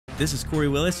This is Corey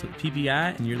Willis with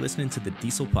PPEI, and you're listening to the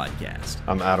Diesel Podcast.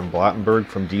 I'm Adam Blattenberg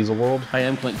from Diesel World. Hi,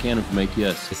 I'm Clint Cannon from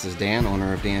ATS. This is Dan,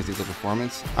 owner of ATS Diesel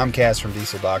Performance. I'm Cass from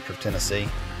Diesel Doctor of Tennessee,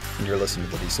 and you're listening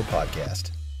to the Diesel Podcast.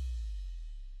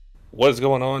 What is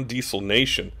going on, Diesel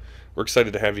Nation? We're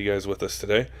excited to have you guys with us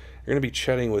today. You're going to be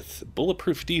chatting with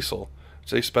Bulletproof Diesel.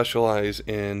 They specialize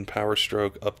in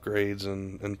Powerstroke upgrades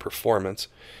and performance.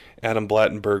 Adam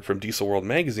Blattenberg from Diesel World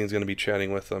Magazine is going to be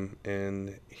chatting with them,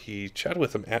 and he chatted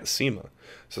with them at SEMA.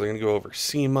 So they're going to go over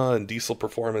SEMA and diesel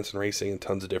performance and racing and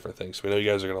tons of different things. So we know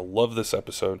you guys are going to love this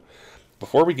episode.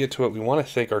 Before we get to it, we want to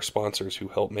thank our sponsors who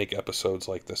help make episodes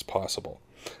like this possible.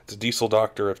 It's Diesel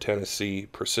Doctor of Tennessee,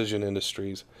 Precision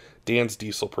Industries, Dan's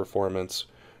Diesel Performance,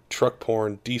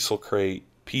 TruckPorn, Diesel Crate,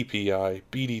 PPEI,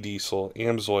 BD Diesel,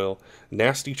 Amsoil,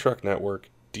 Nasty Truck Network,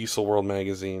 Diesel World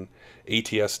Magazine,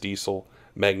 ATS Diesel,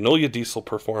 Magnolia Diesel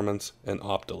Performance, and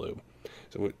Opti-Lube.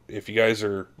 So if you guys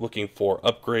are looking for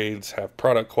upgrades, have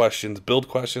product questions, build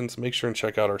questions, make sure and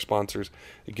check out our sponsors.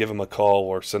 Give them a call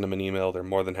or send them an email. They're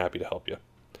more than happy to help you.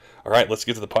 All right, let's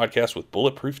get to the podcast with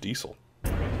Bulletproof Diesel.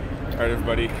 All right,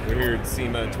 everybody. We're here at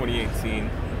SEMA 2018.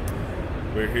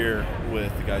 We're here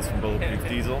with the guys from Bulletproof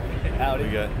Diesel. Howdy.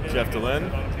 We got Jeff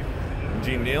DeLynn and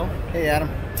Gene Neal. Hey, Adam.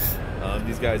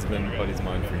 These guys have been buddies of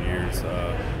mine for years.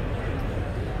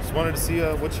 Just wanted to see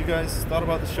what you guys thought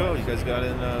about the show. You guys got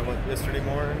in yesterday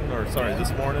morning, or sorry,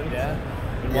 this morning. Yeah.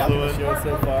 Been watching the show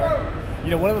so far. You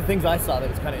know, one of the things I saw that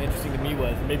was kind of interesting to me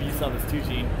was, and maybe you saw this too,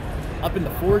 Gene, up in the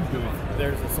Ford booth,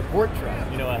 there's a support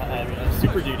truck, you know, a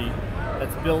Super Duty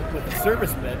that's built with a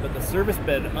service bed, but the service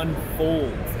bed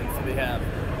unfolds, and so they have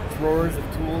drawers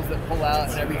of tools that pull out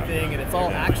and everything, and it's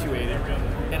all actuated.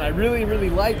 And I really,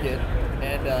 really like it.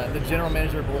 And the general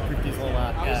manager of Bulletproof Diesel,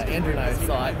 Andrew and I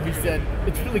saw it. We said,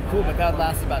 it's really cool, but that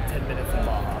lasts about 10 minutes in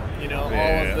Baja. You know,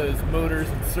 all of those motors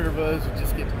and servos would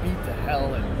just get beat to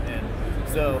hell. And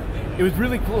so it was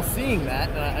really cool seeing that.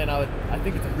 And I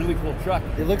think it's a really cool truck.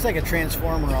 It looks like a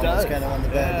transformer almost kind of on the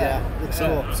bed. Yeah, it's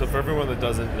cool. So for everyone that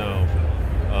doesn't know,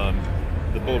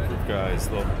 the Bulletproof guys,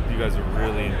 you guys are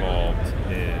really involved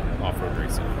in off-road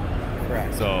racing.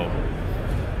 Correct. So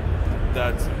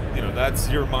that's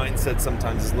your mindset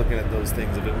sometimes, is looking at those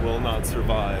things. If it will not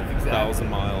survive 1,000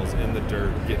 miles in the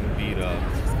dirt getting beat up.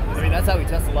 I mean, that's how we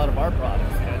test a lot of our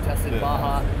products. You know, tested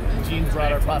Baja. Gene's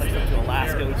brought our products up to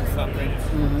Alaska, which is something.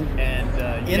 Mm-hmm.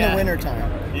 And in the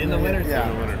wintertime. In the wintertime. Yeah.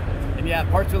 In the winter. And yeah,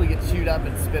 parts really get chewed up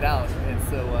and spit out. And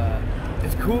so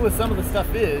as cool as some of the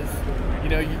stuff is, you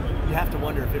know, you have to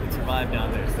wonder if it would survive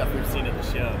down there, stuff we've seen at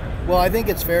the show. Well, I think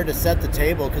it's fair to set the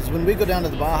table, because when we go down to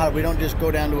the Baja, we don't just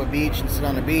go down to a beach and sit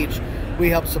on a beach. We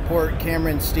help support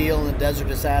Cameron Steele and the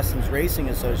Desert Assassins Racing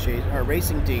Association, our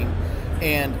racing team,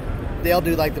 and they'll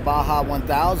do like the Baja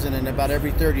 1000, and about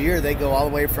every third year they go all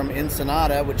the way from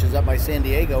Ensenada, which is up by San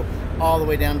Diego, all the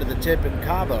way down to the tip in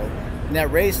Cabo. And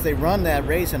that race, they run that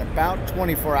race in about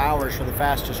 24 hours for the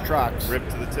fastest trucks. Rip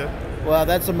to the tip? Well,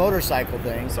 that's a motorcycle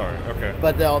thing. Sorry, okay.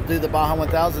 But they'll do the Baja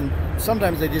 1000.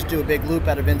 Sometimes they just do a big loop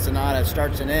out of Ensenada,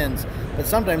 starts and ends. But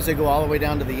sometimes they go all the way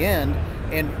down to the end,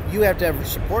 and you have to have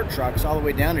support trucks all the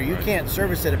way down there. You can't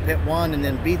service it at pit 1 and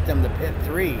then beat them to pit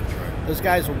 3. Those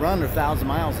guys will run 1,000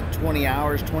 miles in 20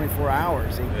 hours, 24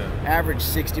 hours. They average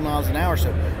 60 miles an hour.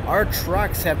 So our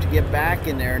trucks have to get back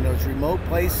in there in those remote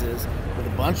places with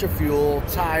a bunch of fuel,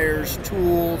 tires,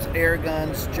 tools, air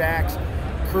guns, jacks,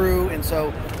 crew, and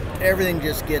so everything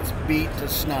just gets beat to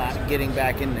snot getting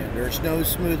back in there. There's no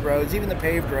smooth roads. Even the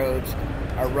paved roads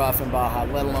are rough in Baja,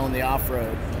 let alone the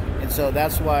off-road. And so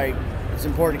that's why it's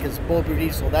important, because Bulletproof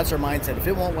Diesel, that's our mindset. If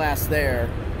it won't last there,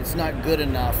 it's not good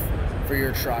enough for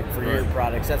your truck, for your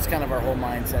products. That's kind of our whole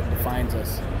mindset that defines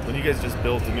us. When you guys just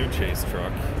built a new chase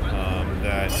truck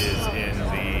that is in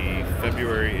the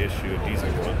February issue of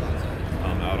Diesel World,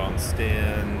 out on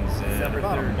stands in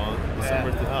about a month.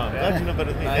 December 3rd. Glad you know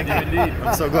better than me. I do indeed.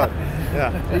 I'm so good.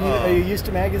 Yeah. Are you used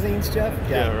to magazines, Jeff?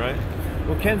 Yeah, right.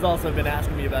 Well, Ken's also been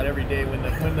asking me about every day when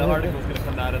the article's going to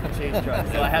come out of the chase truck,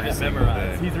 so I have it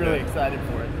memorized. He's really excited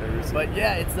for it. But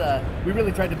yeah, it's we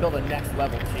really tried to build a next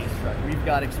level chase truck. We've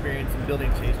got experience in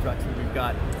building chase trucks, and we've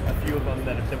got a few of them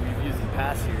that we've used in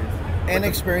past years. And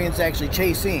experience actually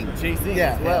chasing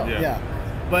as well. Yeah.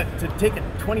 But to take a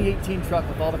 2018 truck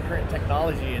with all the current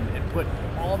technology and put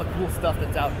all the cool stuff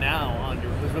that's out now onto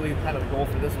it was really kind of the goal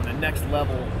for this one, a next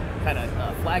level kind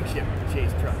of flagship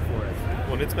chase truck for us.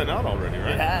 Well, it's been out already,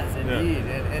 right? It has, indeed.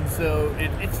 Yeah. And so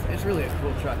it's really a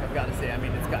cool truck, I've got to say. I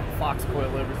mean, it's got Fox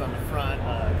coilovers on the front,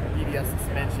 EDS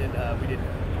suspension. We did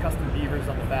custom beavers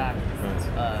on the back.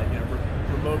 You know,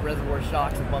 remote reservoir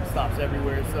shocks and bump stops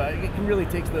everywhere, so it can really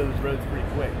take those roads pretty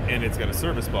quick. And it's got a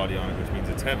service body on it, which means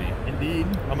it's heavy. Indeed.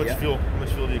 How much fuel? How much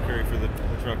fuel do you carry for the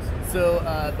trucks? So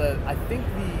I think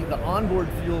the onboard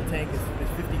fuel tank is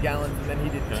 50 gallons, and then he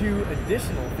did 2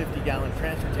 additional 50-gallon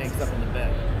transfer tanks up in the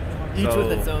bed, each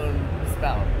with its own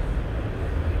spout.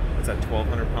 Is that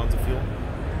 1,200 pounds of fuel?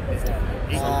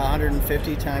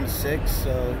 150 times 6,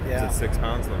 so yeah. Is it 6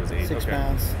 pounds? That was 8. 6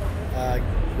 pounds.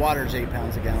 Water's 8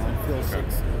 pounds a gallon. Fuel's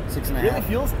 6.5. Really,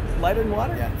 fuel's lighter than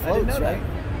water? Yeah, I didn't know floats, right?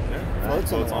 that.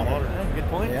 Floats on water. Yeah, good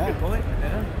point. Yeah. Good point.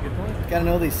 Yeah, good point. Gotta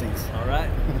know these things. All right.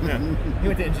 He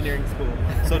went to engineering school.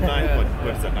 So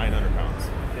what is that? 900 pounds.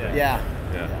 Yeah.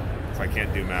 So I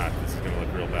can't do math. This is going to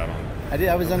look real bad on.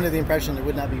 I was under the impression there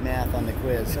would not be math on the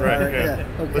quiz. So Right. yeah.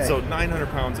 Okay. But so 900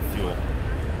 pounds of fuel.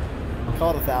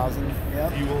 Call it 1,000. Yeah.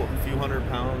 A few hundred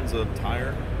pounds of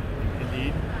tire.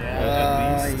 Indeed.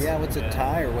 At least. Yeah. What's a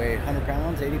tire weigh? 100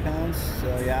 pounds? 80 pounds?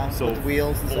 So yeah. So with the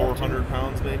wheels and 400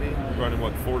 pounds maybe. Running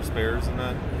what, 4 spares in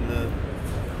that in the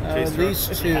chase at truck?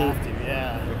 least If 2. you have to,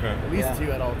 yeah. Okay. At least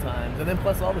 2 at all times. And then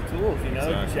plus all the tools, you know,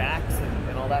 Exactly. jacks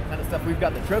and all that kind of stuff. We've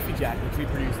got the trophy jack, which we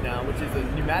produce now, which is a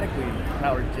pneumatically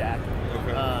powered jack.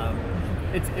 Okay.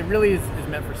 It really is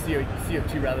meant for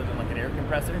CO2 rather than like an air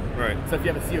compressor. Right. So if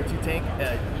you have a CO2 tank,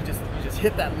 you just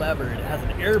hit that lever and it has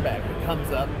an airbag that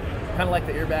comes up, kind of like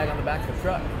the airbag on the back of the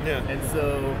truck. Yeah. And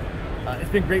so it's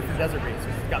been great for desert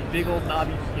racers. It's got big old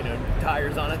knobby,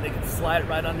 tires on it. They can slide it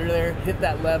right under there, hit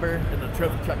that lever, and the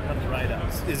trophy truck comes right up.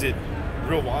 Is it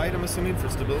real wide, I'm assuming, for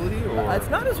stability? Or It's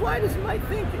not as wide as you might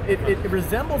think. It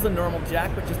resembles a normal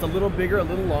jack, but just a little bigger, a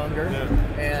little longer.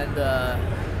 Yeah. And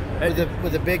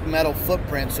With a big metal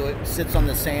footprint, so it sits on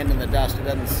the sand and the dust. It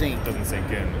doesn't sink. It doesn't sink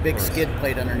in. of Big course. skid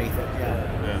plate underneath it.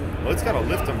 Yeah. Well, it's got to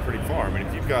lift them pretty far. I mean,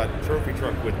 if you've got a trophy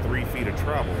truck with 3 feet of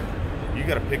travel, you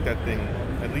got to pick that thing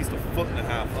at least 1.5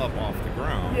 feet up off the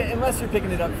ground. yeah, unless you're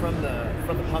picking it up from the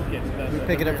pumpkin. We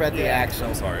pick it up at the axle.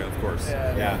 I'm sorry, of course.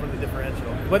 Yeah, from the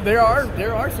differential. But there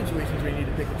are situations where you need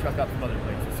to pick the truck up from other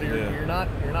places. So you're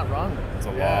not wrong there. It's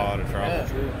a lot of travel. Yeah,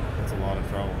 true. It's a lot of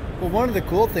travel. Well, one of the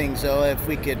cool things, though, if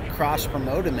we could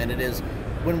cross-promote them in it, is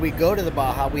when we go to the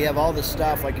Baja, we have all this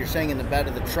stuff, like you're saying, in the bed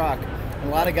of the truck. And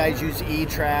a lot of guys use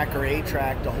E-track or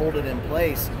A-track to hold it in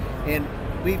place. And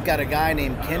we've got a guy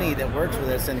named Kenny that works with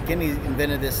us, and Kenny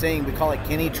invented this thing. We call it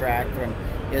Kenny Track from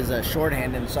is a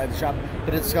shorthand inside the shop,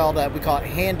 but it's called we call it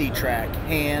Handy Track,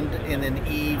 hand and then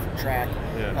Eve Track,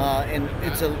 and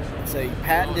it's a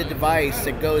patented device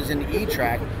that goes in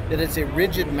E-track. That it's a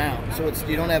rigid mount, so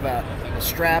you don't have a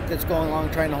strap that's going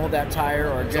along trying to hold that tire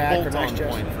or a jack or nice It's a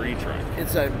bolt-on point for E-track.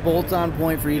 It's a bolt-on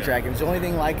point for E-track. It's the only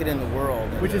thing like it in the world.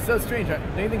 Which is so strange.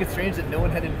 Don't you think it's strange that no one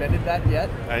had invented that yet?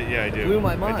 Yeah, I do. Blew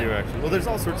my mind. I do actually. Well, there's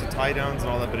all sorts of tie downs and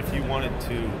all that, but if you wanted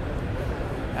to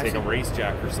take a race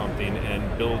jack or something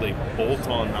and build a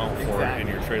bolt-on mount for it, and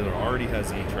your trailer already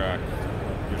has E-track,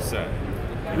 you're set.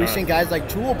 We've seen guys like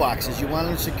toolboxes. You want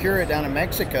them to secure it down in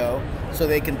Mexico so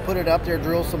they can put it up there,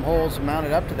 drill some holes, and mount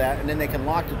it up to that, and then they can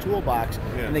lock the toolbox,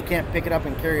 and they can't pick it up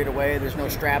and carry it away. There's no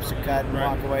straps to cut and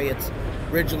walk away. It's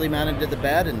rigidly mounted to the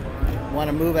bed, and want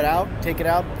to move it out, take it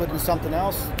out, put in something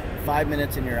else, 5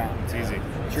 minutes and you're out. It's easy.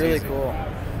 It's really cool.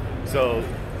 So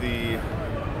the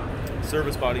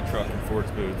service body truck in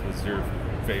Ford's booth was your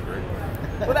favorite.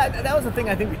 Well, that was the thing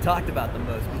I think we talked about the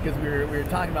most, because we were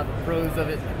talking about the pros of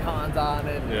it, the cons on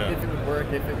it, if it would work,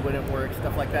 if it wouldn't work,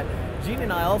 stuff like that. Gene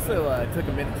and I also took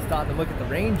a minute to stop and look at the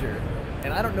Ranger,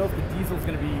 and I don't know if the diesel is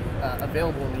going to be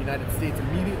available in the United States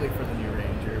immediately for the new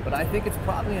Ranger, but I think it's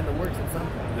probably in the works at some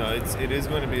point. No, it is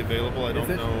going to be available. I don't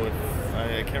know if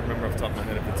I can't remember off the top of my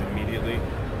head if it's immediately.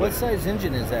 What size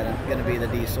engine is that going to be, the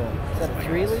diesel? Is that a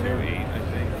 3 liter? 2.8, I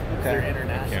think. Okay.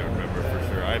 International. I can't remember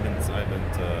for sure. I haven't.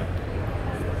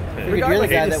 You're the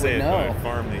guy that would I know.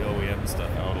 farm the OEM stuff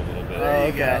out a little bit. Oh,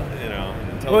 okay. You know,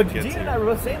 until Well, it gets Gene and here. I were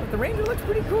both saying that the Ranger looks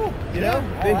pretty cool. You know,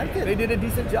 I like it. They did a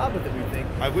decent job with it, we think.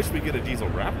 I wish we get a diesel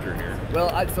Raptor here. Well,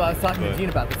 so I was talking to Gene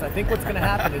about this. I think what's going to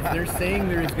happen is they're saying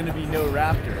there is going to be no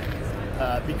Raptor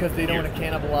because they don't want to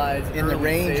cannibalize In the early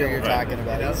Ranger sales. you're talking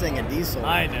about. You know? He's saying a diesel.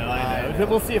 I know.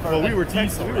 We'll see if our We were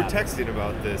diesel texting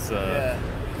about this a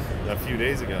few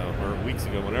days ago or weeks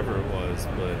ago, whenever it was.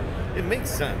 But it makes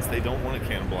sense. They don't want to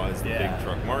cannibalize the big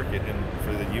truck market, and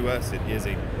for the U.S., it is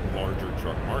a larger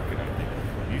truck market. I think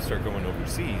you start going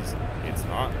overseas, it's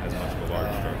not as much of a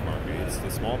large truck market. It's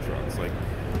the small trucks. Like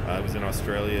I was in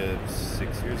Australia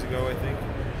 6 years ago, I think.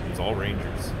 It was all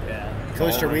Rangers. Yeah.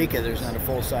 Costa Rica, there's not a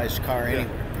full-size car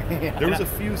anywhere. There was a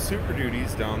few Super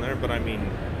Duties down there, but I mean,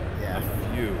 a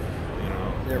few. You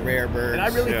know, They're rare birds. And I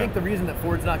really Yeah. think the reason that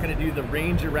Ford's not going to do the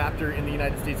Ranger Raptor in the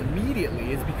United States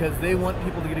immediately is because they want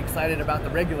people to get excited about the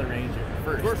regular Ranger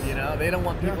first. You know, they don't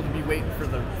want people to be waiting for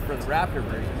the Raptor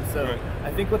version. So Right.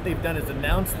 I think what they've done is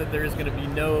announced that there is going to be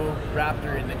no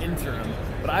Raptor in the interim.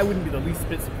 But I wouldn't be the least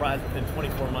bit surprised within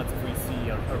 24 months if we see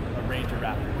a Ranger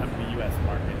Raptor come to the U.S.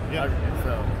 market. Yeah.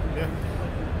 So. Yeah.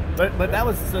 But that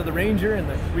was so the Ranger and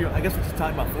I guess we're just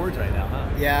talking about Fords right now, huh?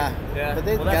 Yeah. Yeah. But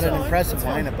they've Well, got that's an fine. impressive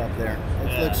That's fine. lineup up there.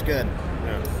 It Yeah. looks good.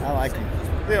 Yeah. I like them.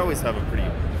 They always have a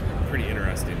pretty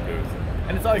interesting booth.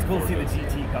 And it's always cool to see the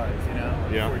GT cars, you know?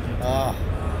 Yeah. Ford GT. Oh,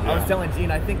 I was telling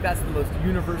Gene, I think that's the most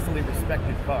universally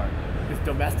respected car. Because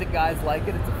domestic guys like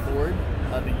it, it's a Ford.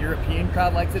 The European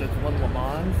crowd likes it, it's one Le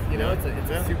Mans. You know, Yeah. it's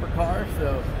a Yeah. supercar.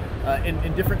 So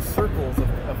in different circles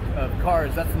of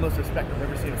cars, that's the most respect I've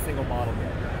ever seen a single model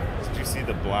get. Did you see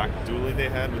the black dually they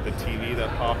had with the TV that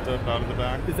popped up out of the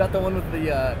back? Is that the one with the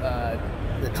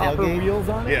copper tailgate? wheels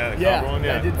on it? Yeah, the copper one.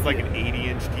 Yeah, I did it's see like it. an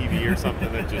 80-inch TV or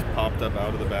something that just popped up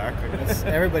out of the back.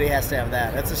 everybody has to have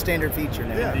that. That's a standard feature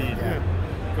now. Yeah, Indeed. yeah.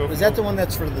 Go Was for that it. the one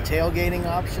that's for the tailgating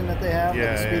option that they have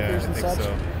Yeah, with the speakers I and think such?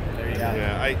 so. There you Yeah. go.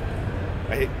 Yeah,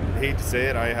 I hate to say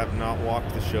it, I have not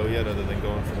walked the show yet other than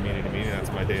going from meeting to meeting.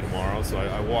 That's my day tomorrow. So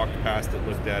I walked past it,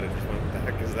 looked at it, and just went, what the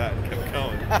heck is that? And kept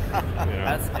going. You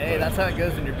know, That's how it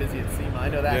goes when you're busy at SEMA. I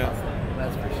know that. Yeah. hustle.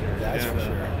 That's for sure. That's Yeah. for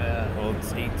sure. Yeah. Well,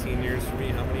 it's 18 years for me.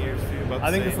 How many years for you? About the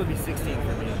I think same? this will be 16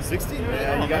 for me. 16? Yeah,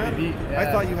 Oh, you got man. me beat. I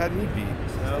Yeah. thought you had me beat.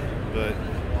 No. But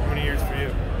how many years for you?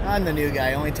 I'm the new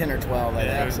guy, only 10 or 12, I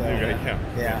think. So, Okay,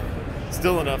 yeah.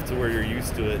 Still enough to where you're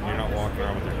used to it and you're not walking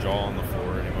around with your jaw on the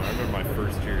floor anymore. I remember my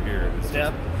first year here. It was just,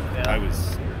 Yep.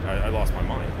 Yeah. I lost my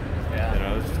mind. Yeah. You know,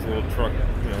 I was just a little truck,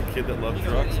 kid that loved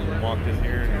trucks and walked in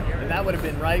here and And that would have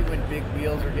been right when big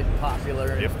wheels were getting popular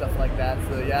and Yep. stuff like that.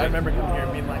 So yeah, I remember coming here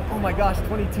and being like, "Oh my gosh,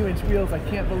 22-inch wheels! I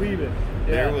can't believe it."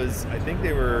 Yeah. there was, I think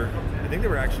they were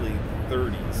actually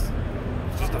 30s.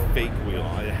 It's just a fake wheel.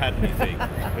 It had to be fake.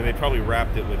 And they probably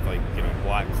wrapped it with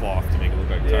black cloth to make it look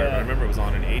like a tire. Yeah. But I remember it was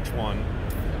on an H1.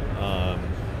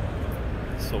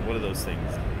 So what are those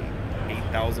things?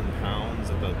 8,000 pounds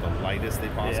at the lightest they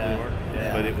possibly Yeah. were.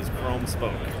 Yeah. But it was chrome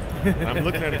spoke. And I'm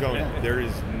looking at it going, there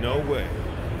is no way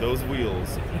those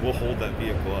wheels will hold that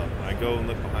vehicle up. I go and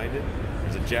look behind it.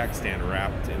 There's a jack stand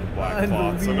wrapped in black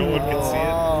cloth, so no one can see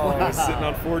it. It was sitting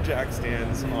on 4 jack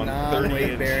stands on 30-inch.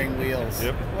 Non-weight-bearing wheels.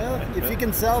 Yep. Well, if you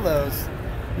can sell those,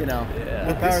 more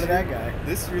But power this to that year- guy.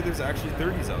 This year, there's actually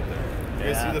 30s out there.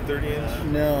 You guys Yeah. see the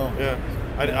 30-inch? No. Yeah.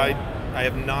 I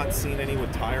have not seen any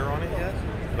with tire on it yet.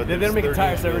 But They don't make a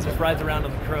tire, so wheels. it just rides around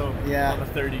on the chrome Yeah. on the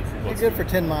 30s. You're good for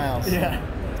 10 miles. Yeah.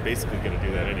 It's basically going to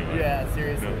do that anyway. Yeah,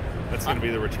 seriously. That's going to be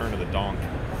the return of the donk.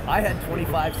 I had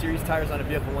 25 series tires on a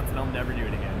vehicle once, and I'll never do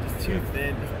it again. Just too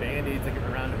thin, just band-aids like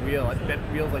around a wheel. I bent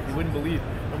wheels like you wouldn't believe.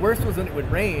 The worst was when it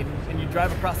would rain and you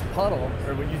drive across a puddle,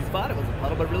 or when you thought it was a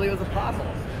puddle, but really it was a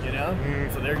pothole.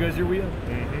 So there goes your wheel.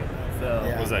 So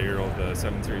Yeah. Was that your old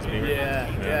 7 Series Beamer?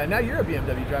 yeah. Now you're a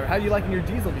BMW driver. How do you liking your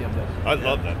diesel BMW? I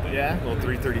love that thing. Yeah? Little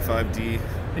 335D.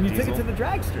 And you took diesel. it to the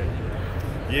drag strip.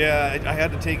 Yeah, I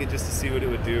had to take it just to see what it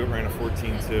would do. It ran a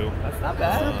 14.2. That's not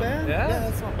bad. not bad. Yeah. Yeah,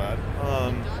 that's not bad.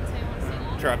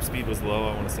 Trap speed was low.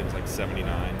 I want to say it was like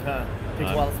 79. Takes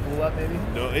a while to spool up, maybe.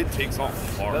 No, it takes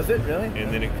off hard. Does it really?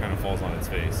 And then it kind of falls on its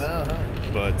face. Uh-huh.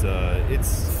 But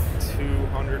it's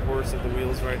 200 horse at the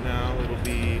wheels right now. It'll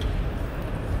be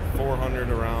 400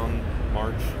 around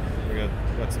March. We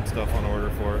got some stuff on order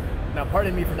for it. Now,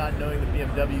 pardon me for not knowing the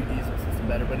BMW diesel system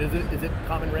better, but is it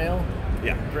common rail?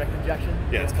 Yeah. Direct injection?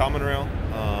 Yeah, it's common rail.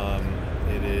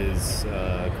 It is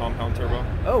compound turbo.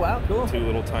 Oh, wow, cool. 2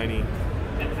 little tiny.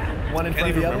 One in Can't front even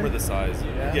of the remember other? the size.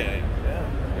 Yeah.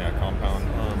 Yeah, compound.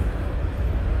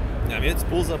 Yeah, I mean, it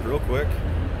spools up real quick.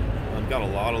 Got a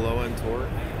lot of low end torque.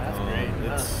 That's great.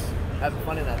 It's Having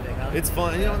fun in that thing, huh? it's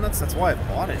fun, and that's why I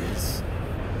bought it. Is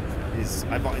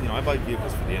I buy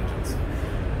vehicles for the engines.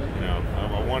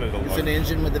 I wanted a It's an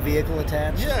engine with a vehicle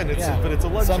attached. Yeah, and but it's a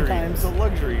luxury. Sometimes. It's a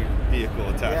luxury vehicle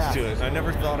attached Yeah. to it. And I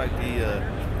never thought I'd be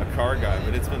a car guy,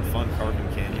 but it's been fun carving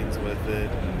canyons with it.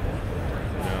 And,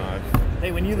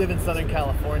 Hey, when you live in Southern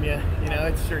California,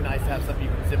 it's sure nice to have something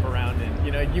you can zip around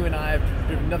in. You and I have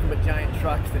driven nothing but giant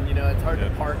trucks, and it's hard to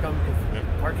park them because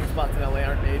parking spots in LA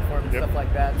aren't made for them and stuff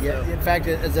like that. Yeah. So. In fact,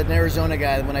 as an Arizona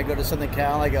guy, when I go to Southern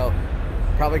Cal, I go,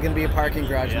 probably going to be a parking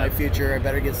garage in my future. I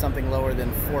better get something lower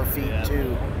than 4 feet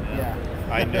too. Yeah.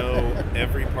 I know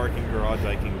every parking garage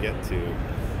I can get to.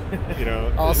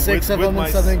 All 6 of them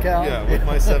in Southern Cal. Yeah, with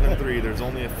my 7.3, there's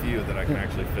only a few that I can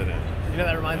actually fit in.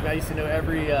 That reminds me, I used to know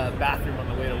every bathroom on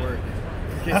the way to work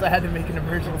in case I had to make an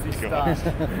emergency stop,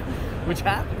 which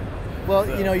happened. Well,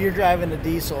 So- you know, you're driving a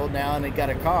diesel now and it got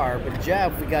a car, but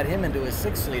Jeff, we got him into a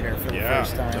 6-liter for the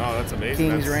first time. Oh, that's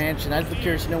amazing. King's Ranch, and I'd be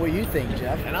curious to know what you think,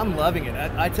 Jeff. And I'm loving it.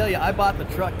 I tell you, I bought the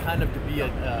truck kind of to be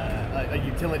a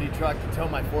utility truck to tow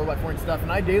my 4x4 and stuff,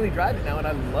 and I daily drive it now, and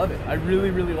I love it. I really,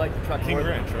 really like the truck. King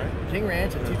Ranch, right? King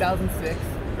Ranch, a 2006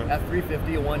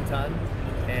 F350, a 1-ton,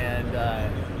 and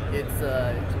it's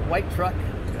a white truck,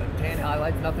 tan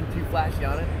highlights, nothing too flashy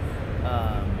on it.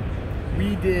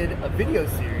 We did a video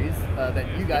series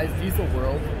that you guys, Diesel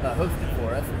World, hosted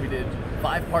for us. We did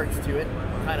 5 parts to it,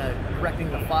 kind of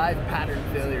correcting the 5 pattern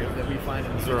failures that we find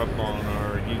in the These are up on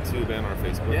our YouTube and our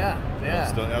Facebook. Yeah.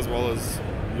 As well as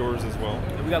yours as well.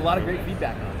 And we got a lot of great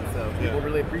feedback on it, so people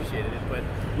really appreciated it. But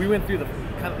we went through the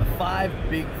 5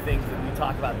 big things that we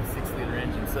talk about in the 6-liter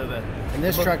engine. So And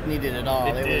this truck needed it all.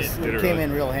 It It came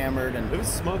in real hammered, and It was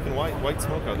smoke and white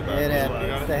smoke out the back. it You had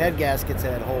got it? the head gaskets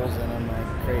had holes in them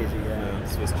like crazy. Yeah.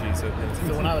 Swiss cheese.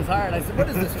 So when I was hired, I said, "What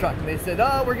is this truck?" And they said,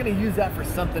 "Oh, we're going to use that for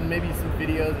something, maybe some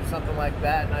videos or something like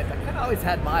that." And I kind of always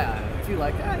had my eye on it too,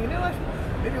 like, you know what?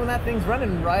 Maybe when that thing's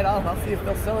running right, I'll see if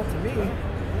they'll sell it to me.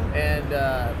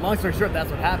 And long story short, that's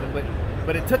what happened.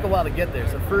 But it took a while to get there.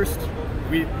 So first,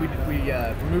 we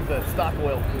removed the stock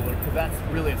oil cooler, because that's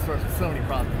really a source of so many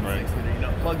problems in the 6-liter. You know,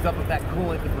 it plugs up with that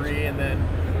coolant debris, and then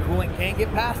coolant can't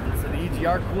get past it. So the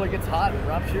EGR cooler gets hot and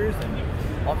ruptures and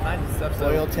all kinds of stuff. So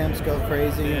Oil temps go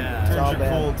crazy. Yeah. It's all Turns your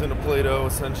bad. coolant into Play-Doh,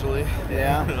 essentially.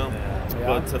 Yeah. You know? Yeah.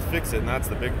 But to fix it, and that's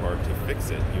the big part, to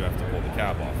fix it, you have to pull the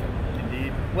cap off it.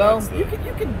 Indeed. Well, That's the-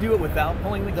 you can do it without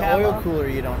pulling the The cab oil off. cooler,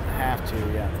 you don't have to.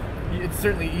 Yeah. It's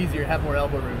certainly easier, have more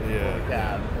elbow room to pull the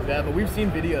cab. Yeah, but we've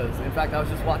seen videos. In fact, I was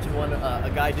just watching one.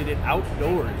 A guy did it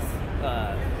outdoors,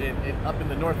 up in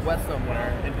the Northwest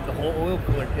somewhere, and did the whole oil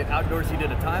cooler kit outdoors. He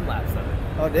did a time lapse of it.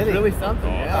 Oh, did he? Really something.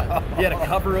 Yeah. He had a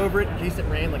cover over it in case it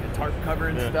rained, like a tarp cover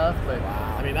and stuff. But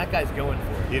I mean, that guy's going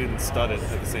for it. He didn't stud it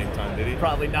at the same time, did he?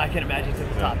 Probably not. I can imagine he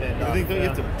took the top end. I think off. you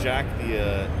have to jack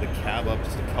the cab up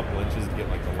just a couple inches to get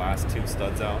like the last 2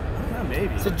 studs out.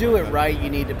 Maybe. To do it right, you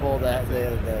need to pull the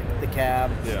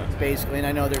cab. Yeah. Basically, and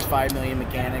I know there's 5 million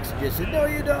mechanics who just said, no,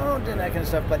 you don't, and that kind of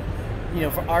stuff. But you know,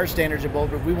 for our standards of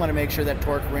Bulletproof, we want to make sure that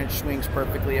torque wrench swings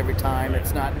perfectly every time.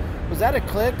 It's not. Was that a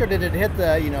click or did it hit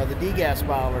the the degas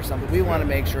valve or something? We want to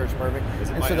make sure it's perfect. Is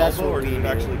it and my so that's elbow what or we did it do.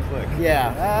 actually click?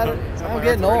 Yeah, Is that I'm my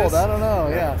getting arthritis? old. I don't know.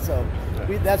 Yeah, so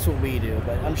that's what we do.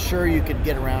 But I'm sure you could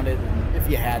get around it, and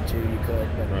if you had to, you could.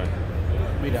 But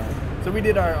we don't. So we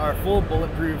did our full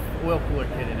bulletproof oil cooler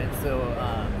kit in it. So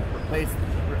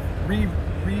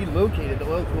relocated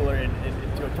the oil cooler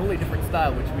into a totally different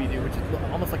style, which we do, which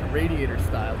is almost like a radiator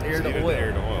style, air So to you did oil. the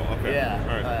air to oil. Okay. Yeah,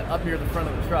 All right. up near the front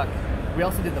of the truck. We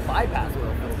also did the bypass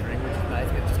oil filtering, which is nice.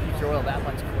 It just keeps your oil that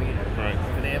much cleaner. Right.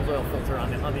 With an Amsoil filter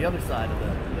on the other side of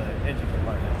the engine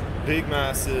compartment. Big,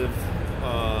 massive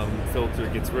filter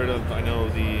gets rid of. I know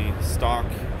the stock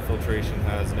filtration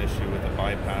has an issue with a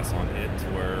bypass on it,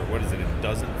 where it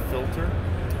doesn't filter.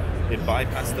 It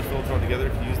bypasses the filter altogether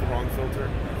if you use the wrong filter.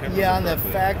 Yeah, on the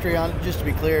factory, just to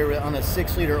be clear, on a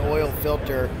 6-liter oil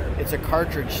filter, it's a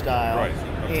cartridge style. Right.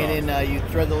 And then you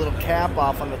thread the little cap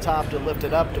off on the top to lift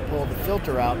it up to pull the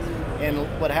filter out. And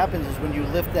what happens is when you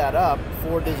lift that up,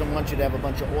 Ford doesn't want you to have a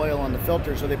bunch of oil on the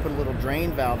filter, so they put a little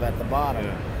drain valve at the bottom.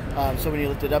 So when you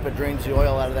lift it up, it drains the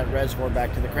oil out of that reservoir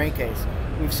back to the crankcase.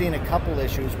 We've seen a couple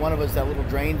issues. One of us, that little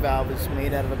drain valve is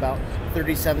made out of about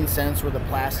 37 cents worth of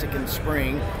plastic and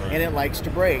spring, and it likes to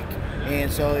break.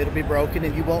 And so it'll be broken,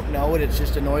 and you won't know it. It's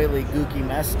just an oily, gooky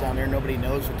mess down there. Nobody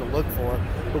knows what to look for,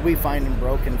 but we find them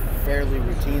broken fairly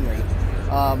routinely.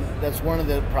 That's one of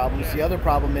the problems. The other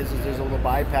problem is there's a little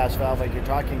bypass valve like you're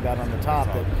talking about on the top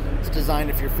that it's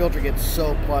designed, if your filter gets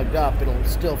so plugged up, it'll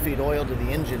still feed oil to the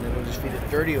engine. It'll just feed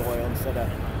it dirty oil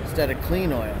instead of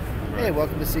clean oil. Right. Hey,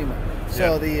 welcome to SEMA.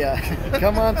 So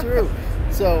come on through.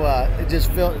 So it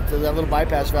just so that little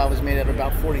bypass valve is made out of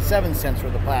about 47 cents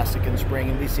worth of plastic and spring,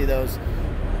 and we see those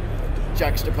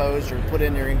juxtaposed or put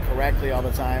in there incorrectly all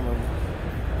the time, or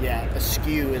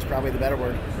askew is probably the better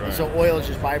word. Right. So oil is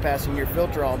just bypassing your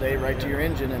filter all day right to your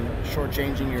engine and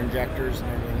shortchanging your injectors and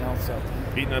everything else. So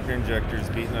beating up your injectors,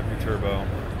 beating up your turbo.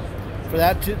 for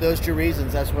those two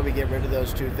reasons, that's why we get rid of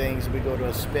those two things. We go to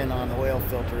a spin-on oil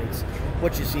filter. It's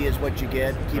what you see is what you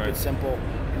get. Keep it simple,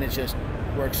 and it just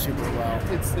works super well.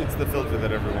 It's the filter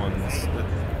that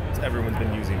everyone's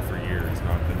been using for years,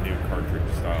 not the new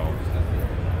cartridge style.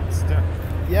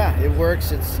 Yeah, it works.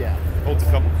 Holds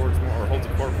a couple quarts more, or holds a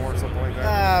quart more, or something like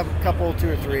that. A couple, 2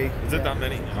 or 3. Is it that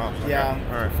many? Oh, okay. Yeah.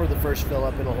 All right. For the first fill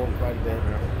up, it'll hold quite a bit.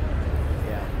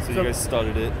 Yeah. So you guys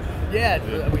studded it. Yeah,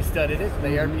 we studded it.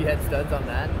 The ARP head studs on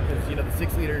that because the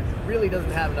 6-liter really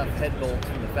doesn't have enough head bolts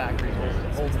from the factory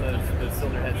holding those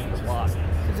cylinder heads to the block.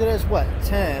 Because it has what,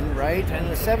 10, right? 10.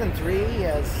 And the 7.3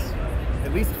 has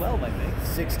at least 12, I think.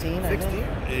 16. 16.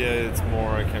 Yeah, it's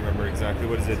more. I can't remember exactly.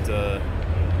 What is it?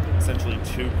 Essentially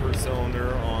 2 per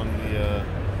cylinder on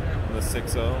the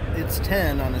 6.0. It's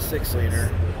 10 on the 6-liter,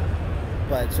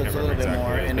 but so it's a little bit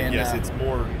more. Right. And then yes, it's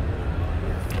more.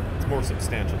 It's more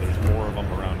substantial. There's more of them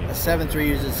around you. A 7.3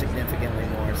 uses significantly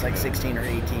more. It's like 16 or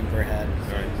 18 per head.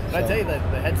 Right. But I tell you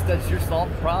that the head studs sure solve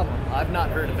the problem. I've not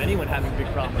heard of anyone having a big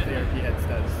problem with ARP head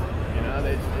studs.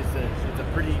 It's a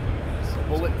pretty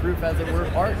bulletproof, as it were,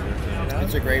 part.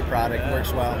 It's a great product.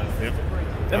 Works well. Yep.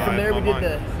 Then from there we did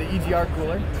the EGR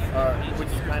cooler, which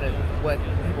is kind of what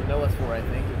people know us for, I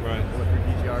think. Right. Bulletproof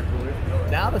EGR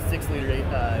coolers. Now the 6-liter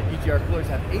EGR coolers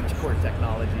have H-core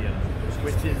technology in them,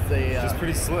 which is just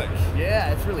pretty slick.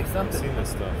 Yeah, it's really I've something. seen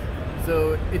this stuff.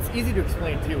 So it's easy to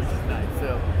explain too, which is nice.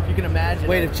 So you can imagine.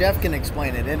 Wait, if Jeff can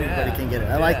explain it, anybody can get it.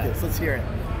 I like this. Let's hear it.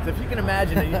 So if you can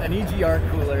imagine an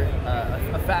EGR cooler,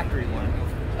 a factory one,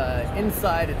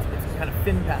 inside it's kind of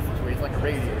thin passageway. It's like a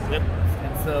radiator. Yep.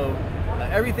 And so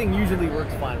everything usually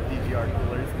works fine with EGR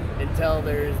coolers until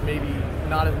there's maybe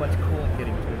not as much coolant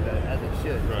getting to it as it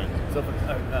should. Right. So if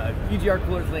a EGR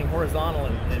cooler is laying horizontal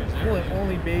and coolant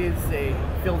only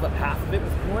fills up half of it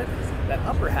with coolant, that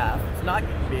upper half is not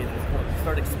getting bathed with coolant. It'll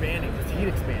start expanding, just heat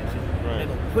expansion, Right.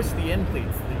 and it'll push the end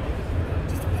plates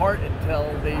just apart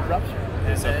until they rupture.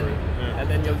 And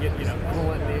then you'll get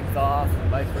coolant in the exhaust and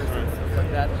vice versa and stuff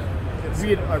like that.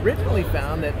 We had originally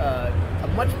found that a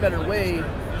much better way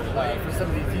for some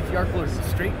of these EGR coolers is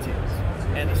straight tubes.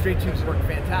 And the straight tubes work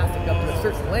fantastic up to a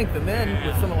certain length. And then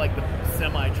with some of like the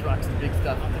semi trucks and big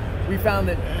stuff, we found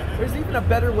that there's even a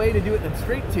better way to do it than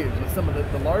straight tubes with some of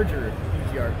the larger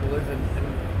EGR coolers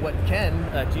and what Ken,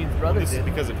 Gene's brother, This did. is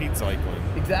because of heat cycling.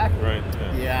 Exactly. Right.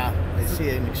 Yeah, I see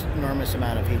an enormous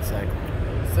amount of heat cycle.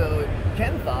 So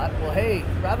Ken thought, well, hey,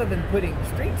 rather than putting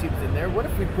straight tubes in there, what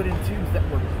if we put in tubes that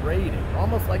were braided,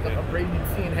 almost like a braid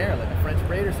you'd see in hair, like a French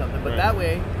braid or something. But that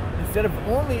way, instead of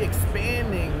only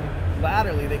expanding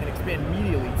laterally, they can expand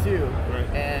medially too. Right.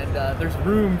 And there's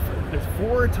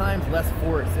 4 times less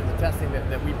force in the testing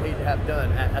that we paid to have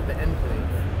done at the end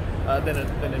plate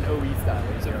than an OE style.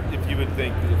 So if you would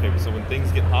think, okay, so when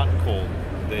things get hot and cold,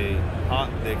 they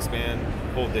expand,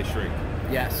 cold, they shrink.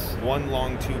 Yes. One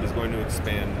long tube is going to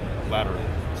expand laterally,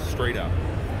 straight out.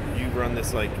 You run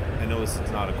this like, I know this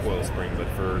is not a coil spring, but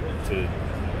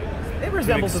it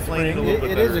resembles a explain spring. it a little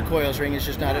bit It better. is a coil string. It's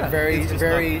just not a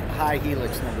very high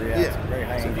helix number. Yeah. It's a very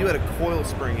high So if angle. you had a coil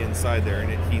spring inside there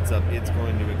and it heats up, it's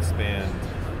going to expand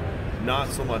not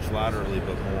so much laterally,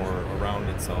 but more around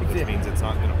itself, which Exactly. means it's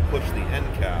not going to push the end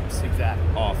caps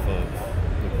off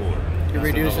of the cooler. It That's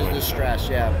reduces another way the to do it. stress,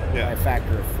 by a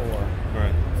factor of 4.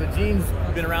 Right. So Gene's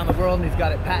been around the world and he's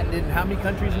got it patented in how many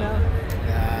countries now?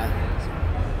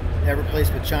 Every place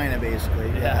but China, basically.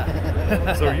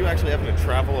 Yeah. So are you actually having to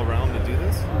travel around to do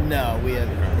this? No, we have.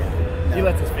 No. He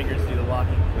lets his fingers do the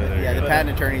walking. Yeah, the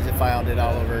patent attorneys have filed it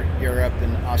all over Europe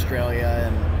and Australia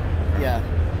and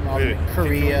all Wait,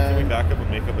 Korea. Can we back up and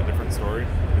make up a different story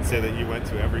and say that you went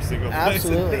to every single place?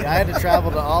 Absolutely. I had to travel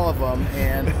to all of them,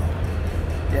 and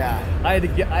I had to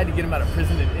get him out of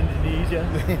prison in Indonesia.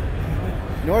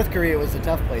 North Korea was a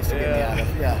tough place to get me out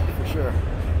of. Yeah, for sure.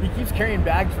 He keeps carrying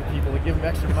bags for people to give him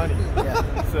extra money. Yeah.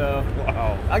 So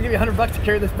Wow. I'll give you $100 to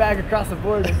carry this bag across the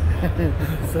border.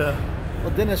 So Well,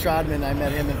 Dennis Rodman, I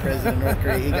met him in prison in North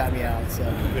Korea. He got me out, so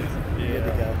good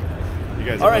to go. You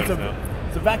guys all are right, buddies so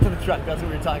now. So back to the truck. That's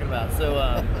what we were talking about. So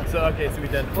okay, so we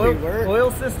did We were. oil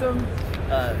system,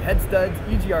 head studs,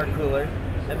 EGR cooler,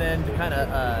 and then to kind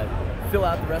of fill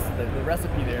out the rest of the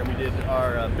recipe there, we did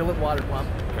our billet water pump.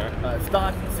 Okay.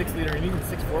 Stock 6-liter and even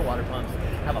 6.4 water pumps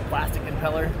have a plastic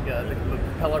impeller, the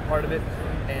propeller part of it,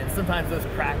 and sometimes those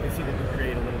crack. They seem to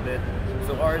degrade a little bit.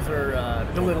 So ours are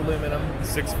billet aluminum.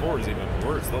 6.4 is even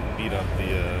worse. They'll beat up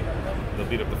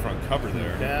the front cover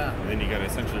there. Yeah. And then you got to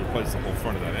essentially replace the whole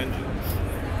front of that engine.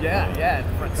 Yeah,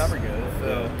 the front cover goes.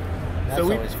 So. That's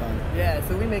So always fun. Yeah,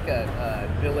 so we make a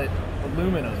billet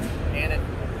aluminum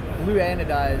blue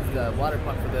anodized water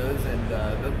pump for those,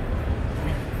 and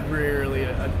we rarely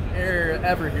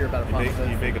ever hear about a pump.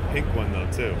 You make a pink one though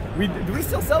too. Do we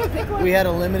still sell the pink one? We had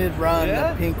a limited run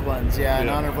Yeah? of pink ones, in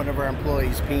Yeah. honor of one of our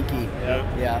employees, Pinky. Yep.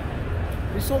 Yeah.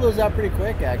 We sold those out pretty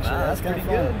quick, actually. Wow, That's that's kind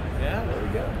pretty of fun. good. Yeah, there we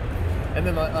go. And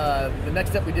then the next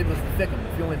step we did was the FICM,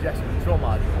 the fuel injection control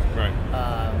module. Right.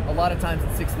 A lot of times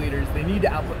at 6 liters, they need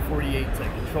to output 48 to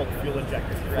control the fuel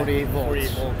injectors. Correct? 48 volts. 48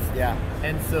 volts. Yeah.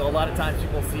 And so a lot of times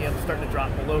people see them starting to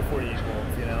drop below 48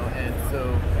 volts, you know. And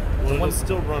so Well, it'll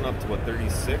still run up to what,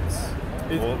 36?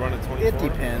 Will it run at 24? It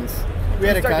depends. We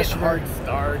had a start getting customer. hard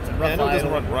starts and Yeah, rough I know it doesn't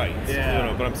idle. run right. Yeah.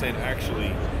 You know, but I'm saying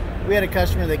actually. We had a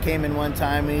customer that came in one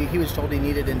time, and he was told he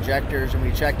needed injectors, and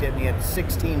we checked it, and he had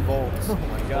 16 volts. Oh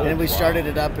my God. And then we Wow. started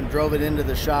it up and drove it into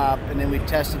the shop, and then we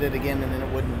tested it again, and then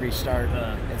it wouldn't restart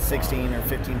at 16 or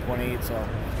 15.8. So,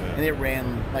 and it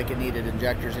ran like it needed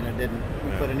injectors, and it didn't.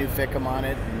 We put a new FICM on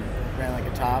it, and it ran like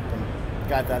a top, and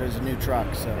God thought it was a new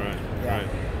truck. So, Right.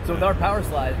 So with our power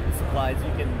supplies,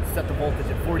 you can set the voltage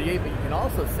at 48, but you can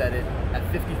also set it at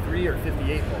 53 or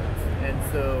 58 volts. And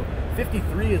so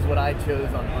 53 is what I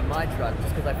chose on my truck,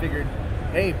 just because I figured,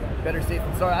 hey, better safe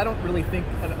than sorry. I don't really think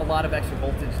a lot of extra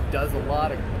voltage does a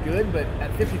lot of good, but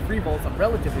at 53 volts, I'm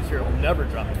relatively sure it will never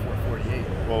drop to 48.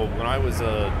 Well, when I was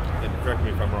and correct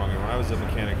me if I'm wrong, when I was a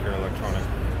mechanic or electronics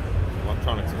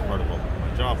was part of what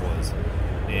my job was,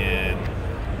 and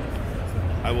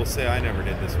I will say I never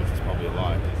did this, which is probably a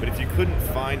lie. But if you couldn't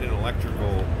find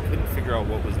couldn't figure out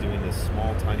what was doing this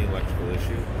small, tiny electrical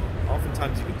issue,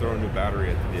 oftentimes you could throw a new battery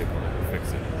at the vehicle and it would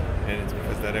fix it. And it's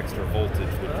because that extra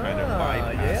voltage would kind of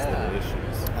bypass little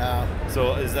issues.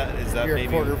 So is that you're maybe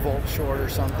a quarter volt short or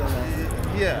something?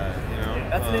 Yeah, you know.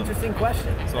 That's an interesting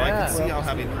question. So I can see how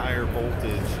having higher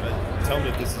voltage. Tell me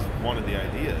if this is one of the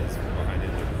ideas behind it.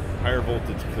 But higher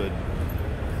voltage could.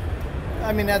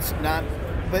 I mean, that's not,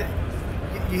 but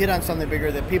you hit on something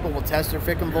bigger that people will test their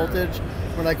FICM voltage.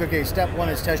 We're like, okay, step one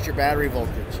is test your battery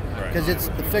voltage. Because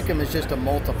the FICM is just a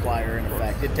multiplier in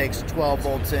effect. It takes 12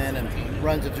 volts in and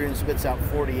runs it through and spits out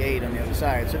 48 on the other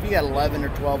side. So if you got 11 or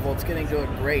 12 volts getting to it,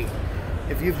 great.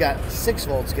 If you've got 6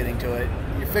 volts getting to it,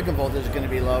 your FICM voltage is going to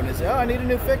be low. And you say, oh, I need a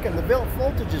new FICM. The built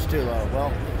voltage is too low.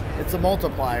 Well, it's a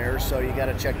multiplier, so you got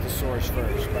to check the source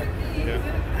first. But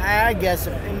I guess,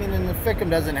 and the FICM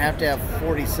doesn't have to have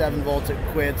 47 volts it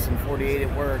quits and 48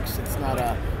 it works. It's not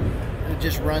it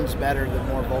just runs better the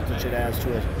more voltage it has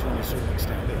to a certain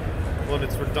extent. Well, and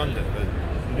it's redundant.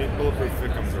 The bulletproof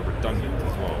FICMs are redundant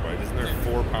as well, right? Isn't there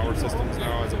 4 power systems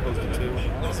now as opposed to 2?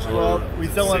 Well, we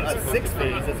sell a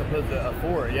 6-phase as opposed to a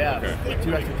 4, with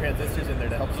 2 extra transistors in there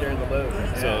to help share the load.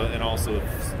 So, and also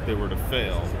if they were to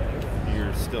fail,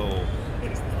 you're still...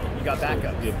 You got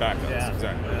backups. You have backups,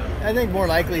 exactly. I think more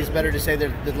likely it's better to say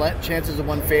that the chances of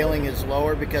one failing is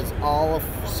lower because all of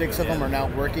 6 of them are now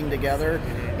working together,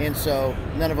 and so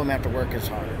none of them have to work as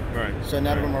hard. Right. So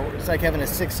none of them are. It's like having a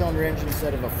 6-cylinder engine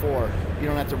instead of a 4. You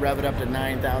don't have to rev it up to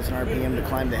 9,000 RPM to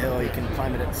climb the hill. You can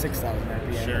climb it at 6,000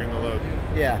 RPM. Sharing the load.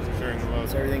 Yeah. Sharing the load.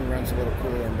 So everything runs a little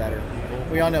cooler and better.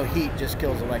 We all know heat just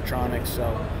kills electronics,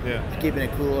 so keeping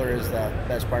it cooler is the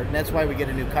best part. And that's why we get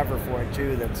a new cover for it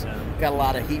too. That's got a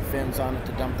lot of heat fins on it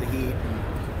to dump the heat.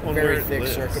 And very thick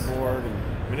circuit board.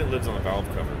 I mean, it lives on a valve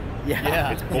cover.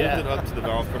 Yeah. It's bolted up to the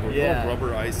valve cover with little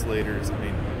rubber isolators. I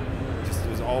mean, just it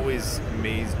was always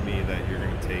amazed me that you're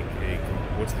going to take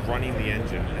what's running the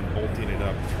engine and bolting it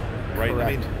up right.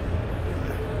 Correct. I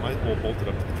mean, might as well bolt it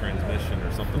up to the transmission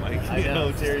or something like that. I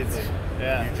know, seriously.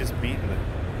 You're just beating the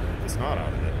snot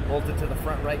out of it. Bolted to the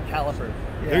front right caliper.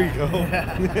 There you go.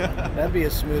 That'd be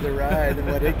a smoother ride than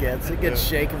what it gets. It gets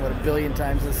shaken, 1 billion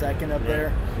times a second up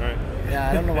there. Right. Yeah,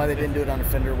 I don't know why they didn't do it on a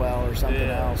fender well or something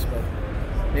else, but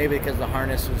maybe because the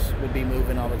harness would be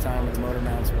moving all the time with the motor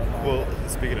mounts and whatnot. Well,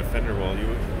 speaking of fender well,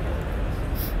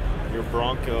 your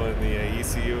Bronco and the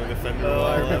ECU and the fender well. Oh,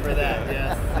 I remember that.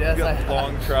 Yes. You got a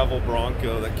long travel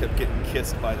Bronco that kept getting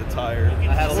kissed by the tire. I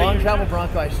had a long travel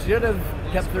Bronco. I should have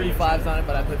kept 35s on it,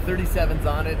 but I put 37s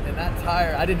on it, and that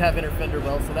tire, I didn't have inner fender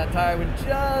well, so that tire would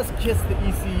just kiss the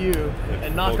ECU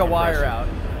and knock a wire out.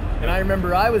 And I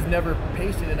remember I was never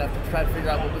patient enough to try to figure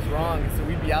out what was wrong, so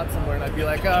we'd be out somewhere and I'd be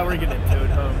like, oh, we're getting it towed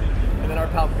home. And then our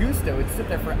pal Gusto would sit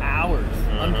there for hours,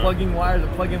 unplugging wires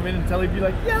and plugging them in until he'd be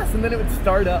like, yes, and then it would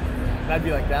start up. And I'd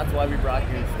be like, that's why we brought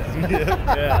Gusto.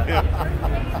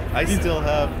 I still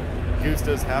have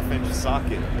Gusto's 1/2-inch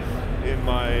socket in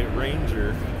my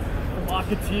Ranger.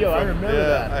 Locatio, I remember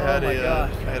that. I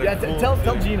had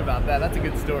tell Gene about that. That's a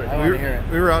good story. I want to hear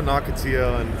it. We were out in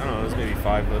Ocotillo, and I don't know, it was maybe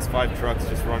 5 of us, 5 trucks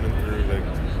just running through the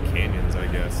canyons, I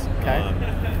guess. Okay.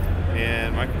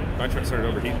 And my truck started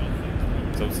overheating.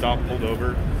 So stopped, pulled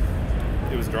over.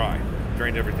 It was dry.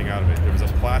 Drained everything out of it. There was a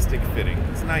plastic fitting.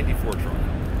 It's a 94 truck.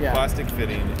 Yeah. Plastic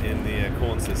fitting in the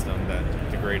coolant system that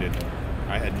degraded.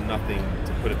 I had nothing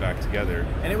to put it back together.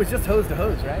 And it was just hose to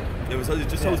hose, right? It was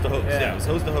just hose to hose. Yeah. Yeah, it was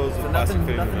hose to hose with plastic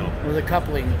fitting in the middle. With a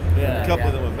coupling. Yeah. The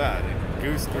coupling that went bad.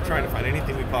 Goose, we're trying to find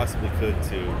anything we possibly could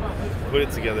to put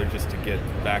it together just to get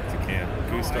back to camp.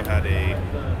 Gusto had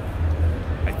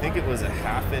I think it was a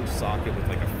 1/2-inch socket with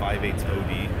like a 5/8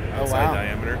 OD outside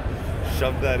diameter.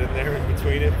 Shoved that in there in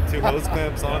between it, 2 hose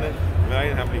clamps on it. I mean, I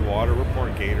didn't have any water. We're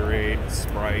pouring Gatorade,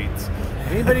 Sprite.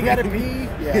 Anybody got a pee?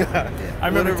 Yeah. I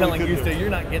remember telling Gusto, you're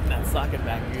not getting that socket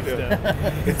back, Gusto. Yeah.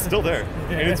 It's still there.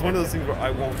 And it's one of those things where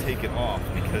I won't take it off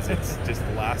because it's just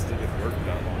lasted and worked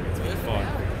that long. It's been fun.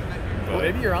 But, well,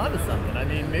 maybe you're onto something. I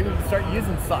mean, maybe we can start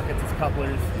using sockets as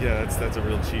couplers. Yeah, that's a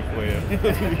real cheap way of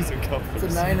using couplers.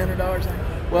 It's a $900.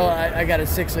 Well, I got a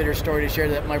 6-liter story to share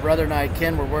that my brother and I,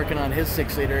 Ken, were working on his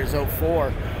 6-liter, his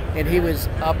 04, and he was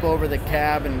up over the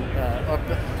cab and up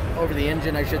over the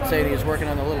engine, I should say, and he was working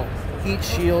on the little heat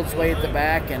shields way at the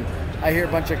back, and I hear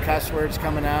a bunch of cuss words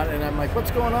coming out, and I'm like,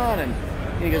 what's going on? And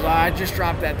he goes, I just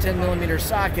dropped that 10-millimeter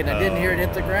socket, and I didn't hear it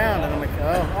hit the ground. And I'm like,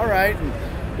 oh, all right. And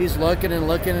he's looking, and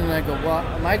I go, well,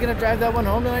 am I going to drive that one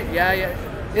home tonight? Yeah,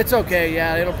 it's okay.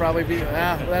 Yeah, it'll probably be,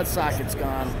 well, that socket's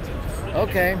gone.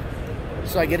 Okay.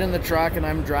 So I get in the truck and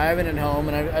I'm driving it home,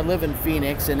 and I live in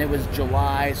Phoenix, and it was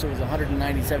July, so it was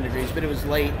 197 degrees, but it was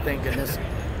late, thank goodness.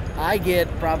 I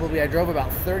drove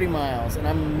about 30 miles, and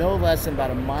I'm no less than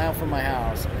about a mile from my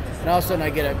house, and all of a sudden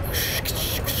I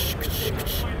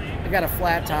got a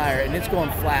flat tire, and it's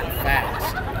going flat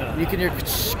fast. You can hear,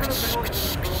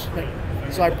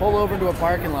 so I pull over into a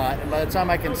parking lot, and by the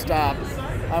time I can stop,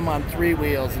 I'm on 3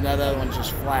 wheels, and that other one's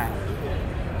just flat.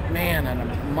 Man, and I'm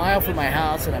a mile from my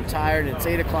house, and I'm tired. It's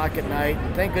 8 o'clock at night,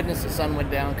 and thank goodness the sun went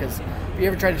down, because if you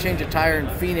ever try to change a tire in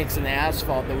Phoenix in the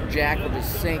asphalt, the jack will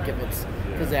just sink because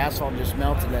the asphalt just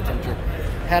melts at that temperature.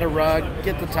 Had a rug,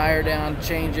 get the tire down,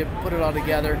 change it, put it all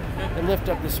together, and lift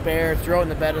up the spare, throw it in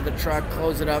the bed of the truck,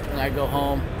 close it up, and I go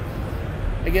home.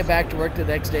 I get back to work the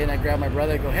next day, and I grab my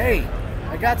brother. I go, hey,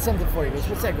 I got something for you. He goes,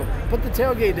 what's that? I go, put the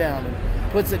tailgate down.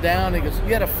 And puts it down. He goes,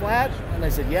 you had a flat? And I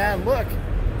said, yeah, and look.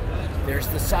 There's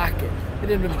the socket. It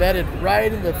had been embedded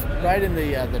right in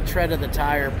the tread of the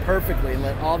tire perfectly, and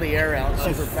let all the air out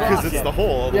super fast. Because it's the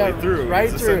hole all the way through.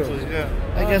 Right through. Yeah.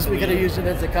 I guess we could have used it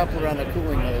as a coupler on a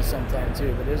cooling hose sometime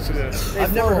too, but it's just,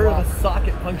 I've never heard of a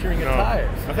socket puncturing a tire.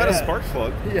 I've had a spark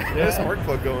plug. Yeah. I had a spark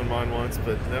plug go in mine once,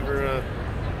 but never a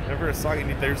socket.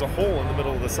 There's a hole in the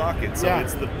middle of the socket, so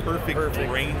it's the perfect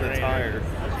drain the tire.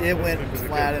 It went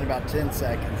flat in about 10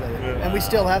 seconds. And we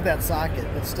still have that socket.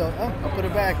 It's still, I'll put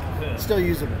it back. Still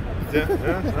usable. Yeah,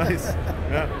 nice.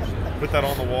 Yeah. Put that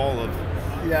on the wall of.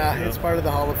 Yeah, it's part of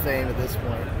the Hall of Fame at this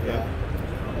point. Yeah.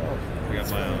 I got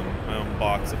my own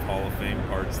box of Hall of Fame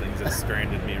parts, things that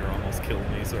stranded me or almost killed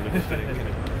me, sort of a thing.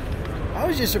 I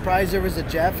was just surprised there was a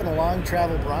Jeff and a long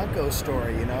travel Bronco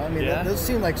story, you know? I mean, those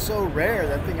seem like so rare.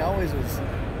 That thing always was.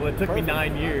 Well, it took me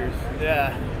 9 years.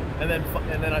 Yeah. And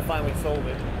then I finally sold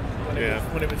it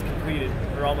when it was completed,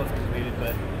 or almost completed,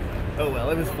 but oh well,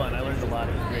 it was fun. I learned a lot.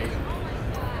 It was great.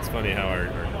 It's funny how our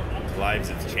lives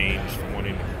have changed from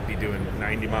wanting to be doing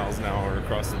 90 miles an hour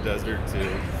across the desert to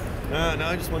now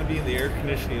I just want to be in the air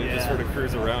conditioning and just sort of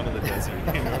cruise around in the desert,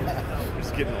 you know.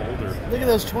 Just getting older. Look at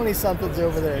those 20-somethings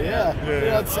over there.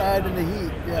 They're outside in the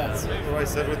heat. Yeah. That's what I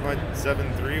said with my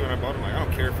 7.3 when I bought them. Like, I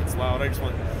don't care if it's loud. I just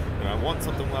want, I want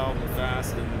something loud and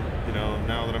fast. And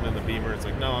now that I'm in the Beamer, it's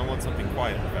like, no, I want something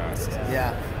quiet and fast.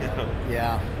 Yeah.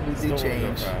 Yeah. We do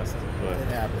change. Fast, but it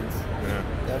happens. Yeah.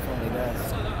 Definitely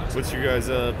does. What's your guys'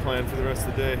 plan for the rest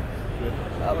of the day?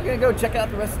 We're going to go check out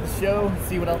the rest of the show,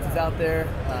 see what else is out there,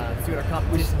 see what our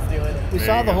competition's doing. We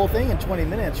saw the whole thing in 20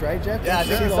 minutes, right, Jeff? Yeah, I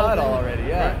think we saw it all already,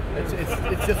 yeah. Right.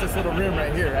 It's just this little room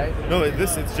right here, right? No,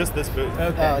 it's just this booth.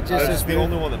 Okay. That's the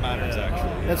only one that matters,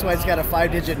 actually. That's why it's got a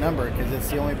 5-digit number, because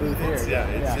it's the only booth here.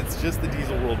 It's just the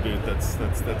Diesel World booth. That's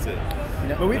it.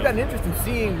 But we've got an interest in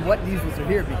seeing what diesels are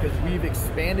here, because we've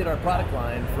expanded our product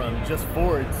line from just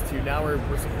Fords to now we're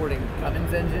supporting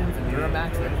Cummins engines and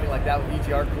Duramax and everything like that with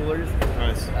EGR coolers.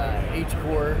 Nice.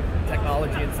 H-core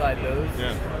technology inside those.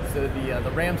 Yeah. So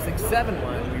the Ram 6.7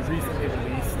 one we recently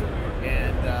released,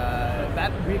 and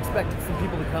that we expect some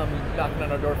people to come knocking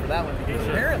on our door for that one, because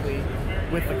apparently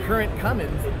with the current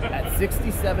Cummins at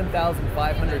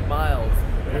 67,500 miles,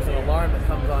 there's an alarm that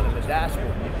comes on in the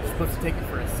dashboard. You're supposed to take it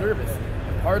for a service.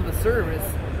 And part of the service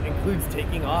includes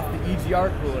taking off the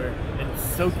EGR cooler and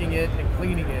soaking it and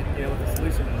cleaning it, with a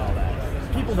solution and all that.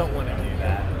 People don't want to do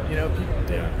that.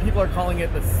 People are calling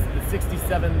it the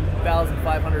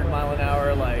 67,500 mile an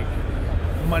hour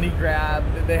money grab.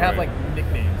 They have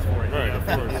nicknames for it. Right, of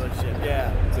course. Dealership.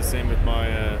 Yeah. It's the same with my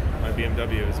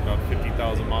BMW. It's about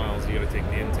 50,000 miles. You got to take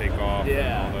the intake off and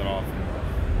all that off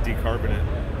and decarbon it.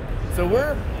 So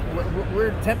we're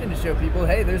attempting to show people,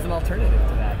 hey, there's an alternative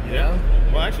to that. You know?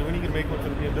 Well, actually, when are you going to make one for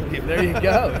the BMW? There you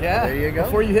go. Yeah. There you go.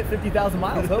 Before you hit 50,000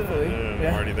 miles, hopefully.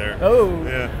 I'm already there. Oh.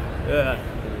 Yeah.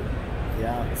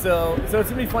 Yeah. So it's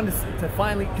gonna be fun to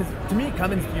finally, because to me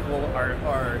Cummins people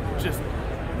are just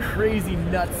crazy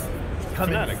nuts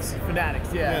Cummins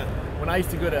fanatics. Yeah. When I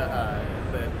used to go to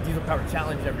the Diesel Power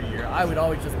Challenge every year, I would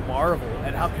always just marvel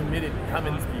at how committed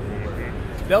Cummins people were.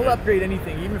 They'll upgrade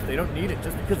anything even if they don't need it,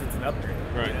 just because it's an upgrade.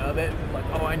 Right. You know, that like,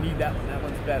 oh, I need that one. That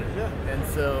one's better. Yeah. And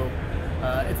so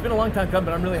it's been a long time coming,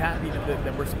 but I'm really happy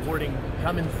that we're supporting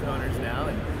Cummins owners now.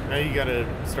 And Now you got to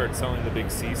start selling the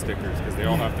big C stickers because they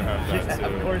all have to have that too.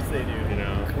 Of course they do. You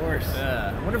know. Of course.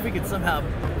 I wonder if we could somehow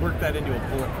work that into a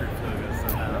bulletproof logo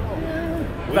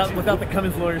somehow. Without the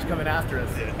Cummins lawyers coming after us.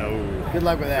 Oh. Good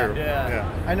luck with that. Sure.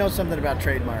 Yeah. I know something about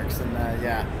trademarks, and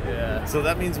Yeah. So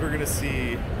that means we're going to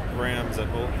see Rams at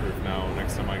Bulletproof now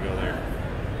next time I go there.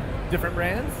 Different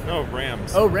brands? No,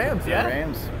 Rams. Oh, Rams, yeah.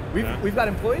 Rams. We've got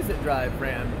employees that drive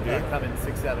Ram Yeah. Cummins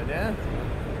 6.7, yeah.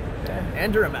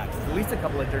 And Duramax. At least a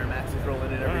couple of Duramaxes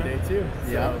rolling in every day too.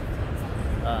 Yeah.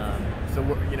 So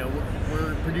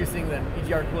we're producing the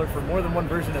EGR cooler for more than one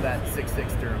version of that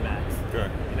 6.6 Duramax. Okay.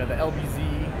 You know, the LBZ.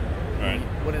 Right.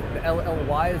 What is the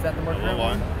LLY? Is that the more current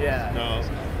LLY? one? Yeah. No.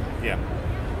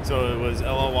 Yeah. So it was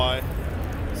LLY.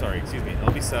 Sorry, excuse me.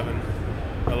 LB7,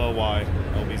 LLY,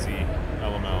 LBZ,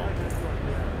 LML.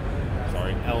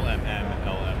 Sorry, LMM,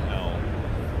 LML,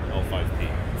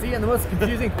 L5P. See, and the most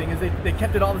confusing thing is they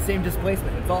kept it all the same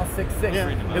displacement. It's all 6.6. Yeah.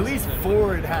 At least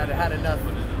Ford had enough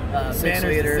manners to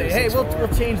say, hey, we'll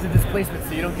change the displacement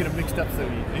so you don't get them mixed up so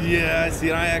easy. Yeah, see,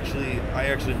 and I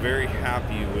actually very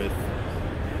happy with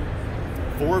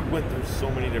Ford went through so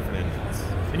many different engines.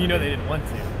 And you know they didn't want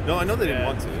to. No, I know they didn't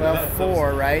want to. Well, That was-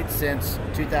 4, right, since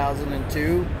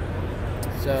 2002.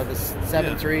 So the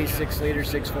 7.3, 6 liter,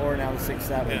 6.4, now the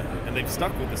 6.7. Yeah, and they've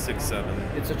stuck with the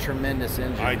 6.7. It's a tremendous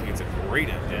engine. I think it's a great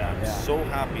engine. Yeah. I'm so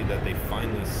happy that they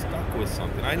finally stuck with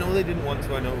something. I know they didn't want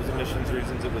to. I know it was emissions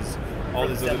reasons. It was all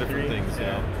these other different 7.3, things, you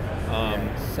know.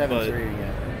 7.3,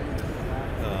 yeah.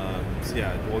 So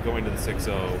yeah, well, going to the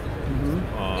 6.0,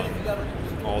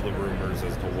 all the rumors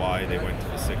as to why they went to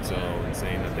the 6.0 and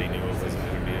saying that they knew it wasn't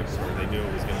going to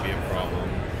be a problem.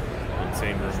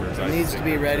 Insane rumors. It needs to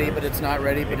be ready, but it's not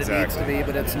ready, but it needs to be,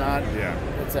 but it's not. Yeah.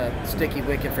 It's a sticky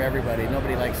wicket for everybody.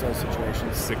 Nobody likes those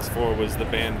situations. 6.4 was the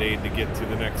band-aid to get to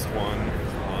the next one.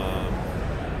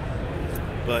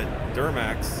 But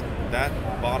Duramax, that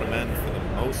bottom end for the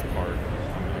most part,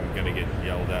 I'm going to get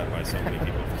yelled at by so many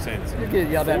people for saying this. You get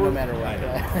yelled at no matter what.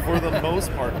 For the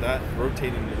most part, that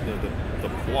rotating the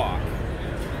block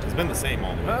has been the same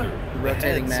all the way through. The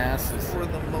rotating heads, mass. for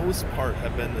the most part,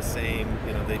 have been the same.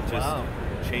 You know, they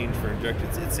just changed for injection.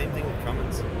 It's the same thing with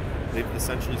Cummins. They've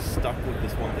essentially stuck with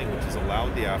this one thing, which has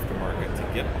allowed the aftermarket to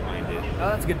get behind it. Oh,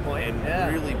 that's a good point.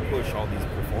 And really push all these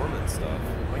performance stuff.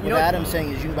 What Adam's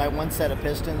saying is you can buy one set of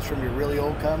pistons from your really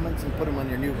old Cummins and put them on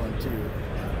your new one too.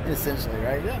 Essentially,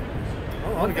 right? Yeah.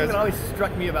 One thing that always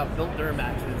struck me about built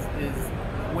Duramaxes is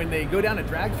when they go down a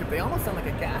drag strip, they almost sound like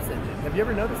a gas engine. Have you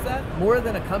ever noticed that? More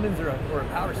than a Cummins or a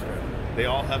Powerstroke. They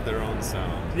all have their own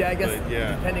sound. Yeah, I guess but,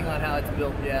 depending on how it's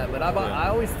built, yeah. But I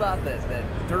always thought that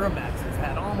Duramaxes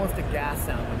had almost a gas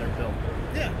sound when they're built.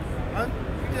 Yeah,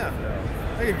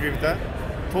 I can agree with that.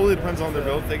 Totally depends on their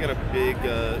build. If they got a big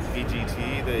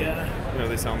VGT,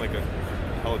 they sound like a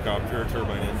helicopter or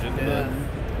turbine engine. Yeah.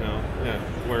 But,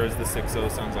 whereas the 6.0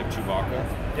 sounds like Chewbacca.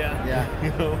 Yeah.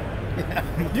 You know.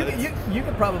 You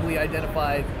could probably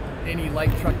identify any light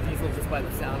truck diesel just by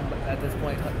the sound at this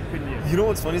point, couldn't you? You know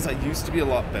what's funny is I used to be a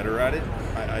lot better at it.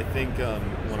 I think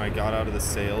when I got out of the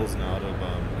sales and out of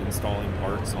installing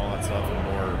parts and all that stuff, and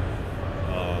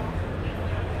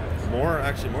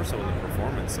more so on the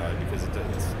performance side, because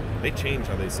they change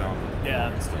how they sound with the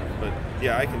performance stuff. But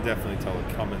yeah, I can definitely tell a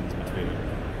Cummins between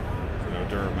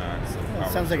Duramax and Well,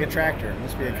 it sounds like a tractor. It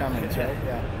must be a Cummins, right?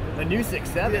 Yeah. The new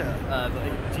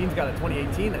 6.7, Gene's got a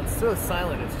 2018 that's so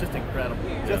silent, it's just incredible.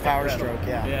 Just Powerstroke,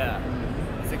 yeah. Yeah.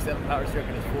 6.7 Powerstroke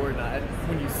in his Ford.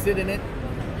 When you sit in it,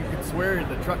 you could swear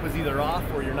the truck was either off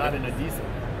or you're not in a diesel.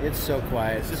 It's so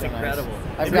quiet. It's just so incredible.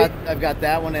 Nice. I've got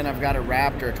that one, and I've got a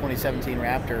Raptor, a 2017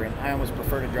 Raptor, and I almost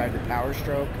prefer to drive the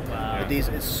Powerstroke. Wow.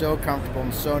 It's so comfortable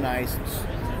and so nice.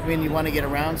 When you want to get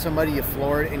around somebody, you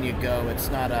floor it and you go. It's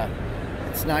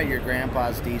not your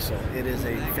grandpa's diesel. It is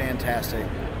a fantastic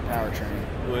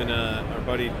powertrain. When our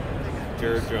buddy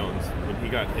Jared Jones, when he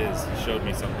got his, he showed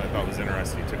me something I thought was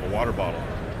interesting. He took a water bottle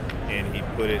and he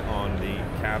put it on the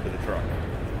cab of the truck,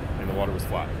 and the water was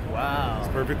flat. Wow. It's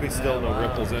perfectly still, no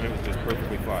ripples in it. It was just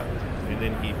perfectly flat. And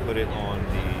then he put it on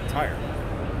the tire,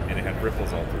 and it had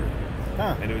ripples all through it.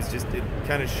 Huh. And it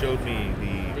kind of showed me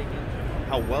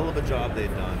how well of a job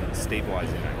they'd done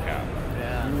stabilizing that cap.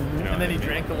 Yeah. You know And then he what I mean?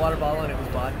 drank the water bottle and it was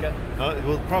vodka.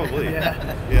 Well, probably.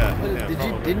 Yeah.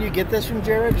 Yeah. Didn't you get this from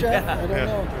Jared, Jeff? Yeah. I don't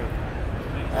know.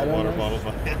 I don't Water know. bottle.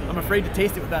 I'm afraid to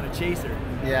taste it without a chaser.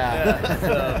 Yeah.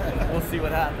 So we'll see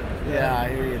what happens. Yeah, I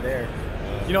hear you there.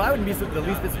 You know, I wouldn't be the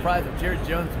least bit surprised if Jared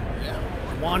Jones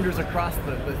wanders across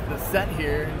the set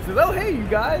here and says, "Oh, hey, you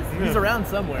guys!" He's around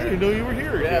somewhere. I didn't know you were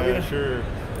here. Yeah, sure.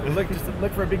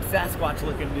 Look for a big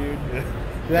Sasquatch-looking dude.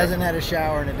 Who hasn't had a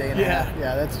shower in a day and a Yeah. half?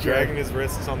 Yeah, that's true. Dragging his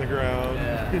wrists on the ground.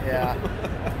 Yeah. Yeah.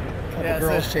 Couple Yeah,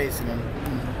 girls so- chasing him.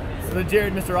 So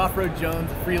Jared, Mr. Off-Road Jones,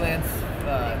 a freelance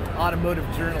automotive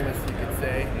journalist, you could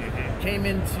say, came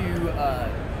into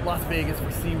Las Vegas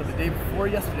for SEMA the day before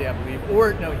yesterday, I believe.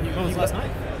 Or no, he was last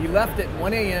night. He left at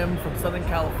 1 a.m. from Southern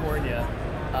California.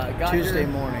 Got Tuesday here,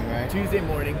 morning, right? Tuesday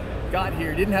morning. Got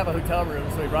here, didn't have a hotel room,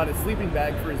 so he brought his sleeping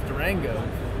bag for his Durango.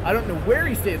 I don't know where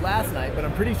he stayed last night, but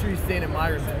I'm pretty sure he's staying in my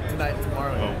room tonight and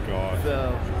tomorrow. Oh God.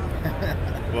 So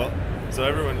Well, so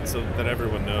that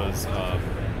everyone knows,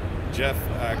 Jeff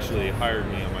actually hired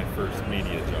me on my first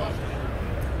media job.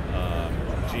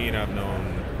 G and I've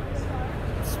known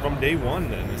from day one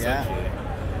then, essentially.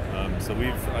 So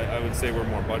I would say we're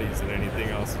more buddies than anything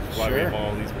else, which is why we have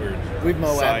all these weird We've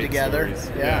Moab side together.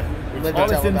 stories. Yeah. Live all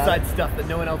to this tell about inside it. stuff that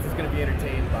no one else is going to be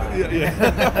entertained by.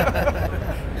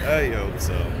 I hope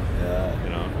so. Yeah. You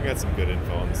know, we got some good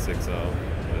info on the 6.0.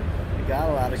 We got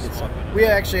a lot of good stuff. We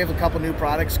actually have a couple new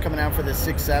products coming out for the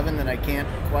 6.7 that I can't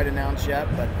quite announce yet,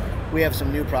 but we have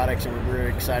some new products that we're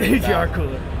very excited about. AGR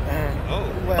cooler.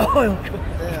 Well,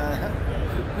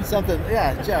 something.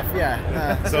 Yeah, Jeff.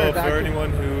 Yeah. So for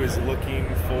anyone who is looking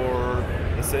for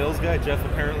a sales guy, Jeff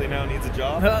apparently now needs a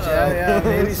job. Yeah,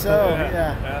 maybe so.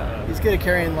 Yeah. He's good at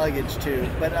carrying luggage too.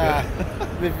 But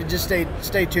if you just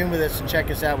stay tuned with us and check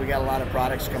us out, we got a lot of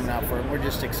products coming out for him. We're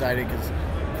just excited because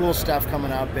cool stuff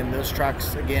coming up, and those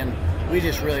trucks again, we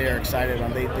just really are excited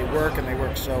on. They work and they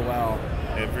work so well.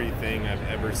 Everything I've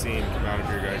ever seen come out of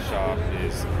your guys' shop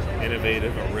is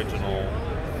innovative, original,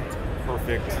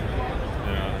 perfect.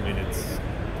 I mean, it's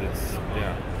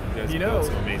yeah. You guys have got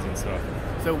some amazing stuff.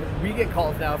 So we get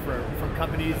calls now from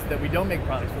companies that we don't make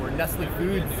products for. Nestle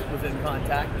Foods was in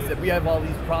contact and said, we have all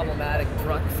these problematic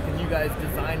trucks. Can you guys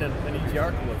design an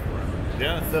EGR cooler for them?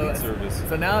 Yeah, fleet service.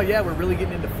 So now, we're really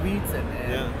getting into fleets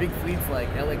and big fleets like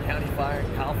LA County Fire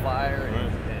and CAL FIRE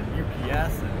and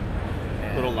UPS.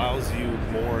 And it allows you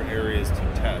more areas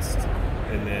to test.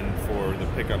 And then for the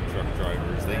pickup truck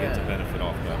drivers, they get to benefit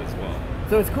off that as well.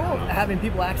 So it's cool having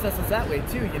people access us that way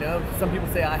too. You know, some people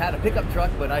say I had a pickup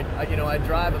truck, but I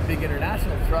drive a big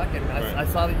international truck, and I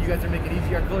saw that you guys are making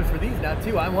EGR coolers for these now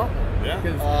too. I want one. Yeah.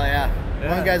 Oh yeah.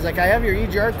 One guy's like, I have your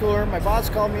EGR cooler. My boss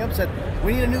called me up and said,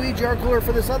 we need a new EGR cooler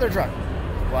for this other truck.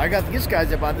 Well, I got these guys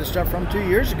that bought this stuff from 2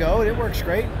 years ago, and it works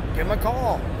great. Give them a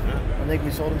call. I think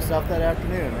we sold them stuff that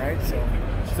afternoon, right?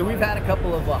 So we've had a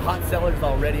couple of hot sellers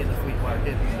already in the fleet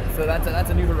market. So that's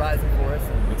a new horizon for us.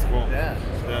 That's cool. Yeah.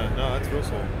 Yeah. No, that's real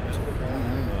cool.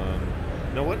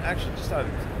 No, what actually just out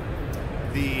of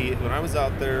when I was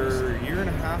out there a year and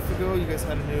a half ago, you guys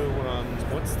had a new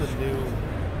what's the new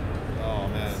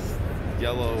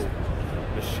yellow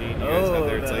machine you guys have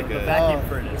there? It's like a vacuum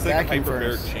furnace. It's like a Vacuum hyperbaric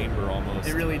furnace. chamber almost.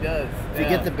 It really does. If you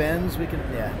get the bends, we can.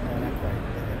 Yeah, no, not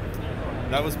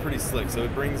quite. That was pretty slick. So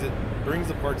it brings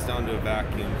the parts down to a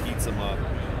vacuum, heats them up,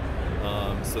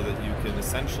 so that you can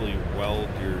essentially weld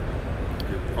your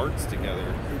parts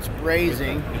together. It's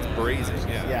brazing. It's brazing,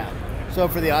 yeah. Yeah. So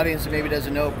for the audience that maybe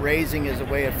doesn't know, brazing is a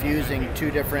way of fusing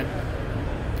two different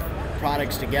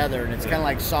products together, and it's kind of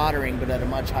like soldering, but at a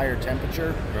much higher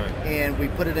temperature. Right. And we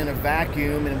put it in a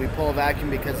vacuum, and we pull a vacuum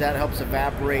because that helps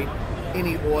evaporate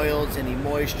any oils, any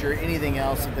moisture, anything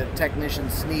else. The technician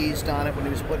sneezed on it when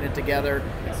he was putting it together.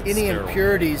 Any sterile.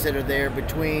 impurities that are there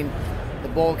between the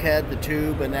bulkhead, the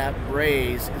tube, and that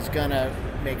braze is gonna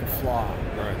make a flaw.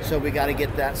 Right. So we got to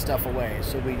get that stuff away.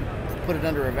 So we put it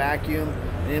under a vacuum,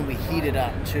 and then we heat it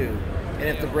up too. And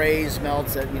if the braze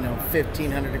melts at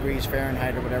 1,500 degrees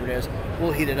Fahrenheit or whatever it is,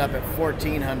 we'll heat it up at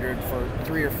 1,400 for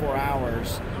 3 or 4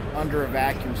 hours under a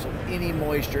vacuum. So any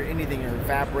moisture, anything that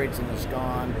evaporates and is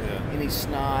gone. Yeah. Any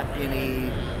snot,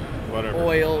 any Whatever.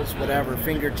 oils, whatever,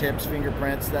 fingertips,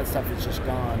 fingerprints, that stuff is just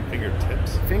gone.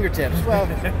 Fingertips. Fingertips. Well,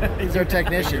 these are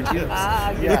technicians.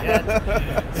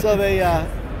 Yeah. So they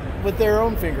with their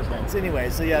own fingerprints. Anyway,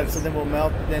 so so then we'll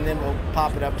melt, and then we'll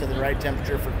pop it up to the right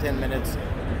temperature for 10 minutes.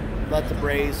 Let the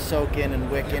braze soak in and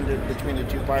wick into between the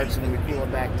two parts, and then we cool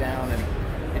it back down,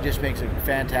 and it just makes a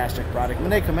fantastic product. When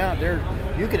they come out,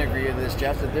 you can agree with this,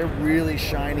 Jeff, that they're really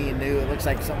shiny and new. It looks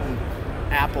like something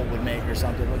Apple would make or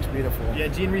something. It looks beautiful. Yeah,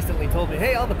 Gene recently told me,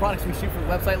 hey, all the products we shoot for the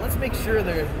website, let's make sure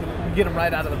we get them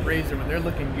right out of the brazier when they're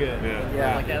looking good. Yeah.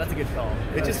 I'm like, yeah, that's a good call.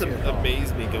 It just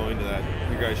amazed me going to that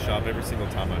you guys shop every single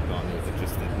time I've gone with it.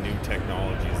 Just the new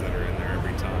technologies that are in there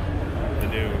every time.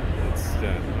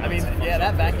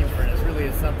 That vacuum furnace really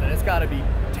is something. It's got to be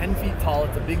 10 feet tall.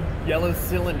 It's a big yellow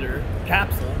cylinder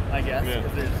capsule, I guess,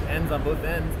 because there's ends on both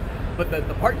ends. But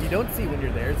the part you don't see when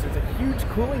you're there is there's a huge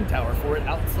cooling tower for it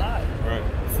outside. Right.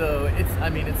 So it's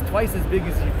twice as big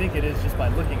as you think it is just by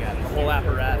looking at it. The whole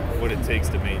apparatus. What it takes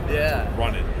to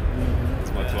run it.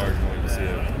 It's much larger than what you see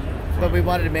it. But we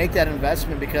wanted to make that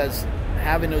investment because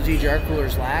having those EGR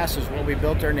coolers last is what we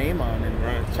built our name on.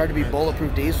 And it's hard to be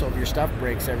bulletproof diesel if your stuff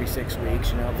breaks every 6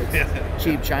 weeks, if it's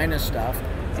cheap China stuff.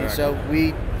 Exactly. And so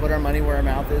we put our money where our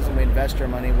mouth is and we invest our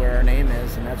money where our name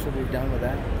is, and that's what we've done with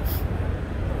that.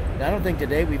 And I don't think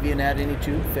today we've even had any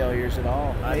tube failures at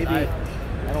all. Maybe. I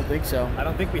don't think so. I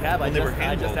don't think we have. I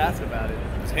just asked about it.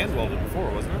 It was hand welded before,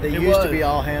 wasn't it? They used to be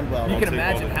all hand welded. You can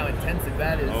imagine how intensive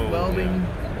that is, welding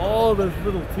all those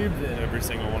little tubes in. Every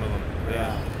single one of them.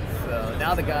 Yeah. So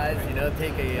now the guys,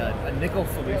 take a nickel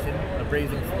solution, a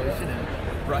brazing solution, and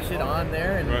brush it on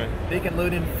there, and they can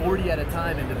load in 40 at a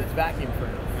time into this vacuum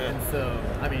furnace. Yeah. And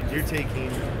so, you're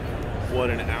taking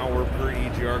an hour per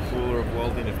EGR cooler of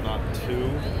welding, if not 2,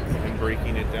 and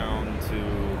breaking it down to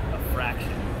a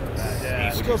fraction.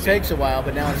 It still takes a while,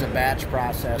 but now it's a batch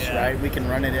process, right? We can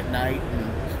run it at night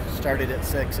and start it at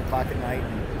 6 o'clock at night,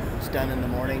 and it's done in the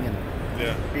morning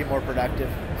and be more productive.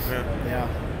 Yeah.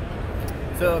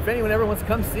 So if anyone ever wants to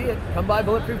come see it, come by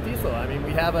Bulletproof Diesel.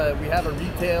 We have a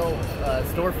retail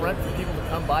storefront for people to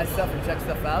come buy stuff and check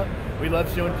stuff out. We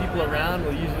love showing people around.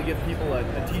 We'll usually give people a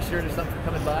T-shirt or something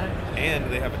coming by.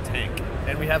 And they have a tank.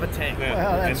 And we have a tank. Yeah.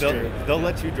 Well, that's true. They'll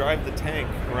let you drive the tank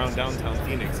around downtown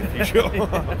Phoenix if you show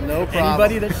up. No problem.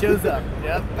 Anybody that shows up.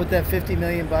 Yep. Put that $50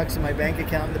 million in my bank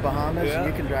account in the Bahamas, and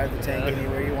you can drive the tank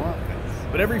anywhere you want.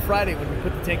 But every Friday when we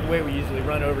put the tank away, we usually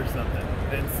run over something.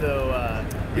 And so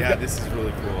this is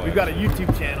really cool. We've got a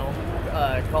YouTube channel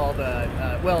called,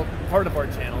 part of our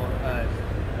channel,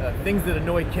 Things That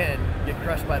Annoy Ken Get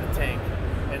Crushed by the Tank.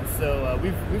 And so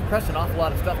we've crushed an awful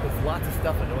lot of stuff because lots of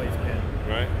stuff annoys Ken.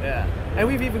 Right. Yeah. And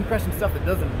we've even crushed some stuff that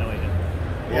doesn't annoy him.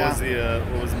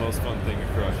 What was the most fun thing you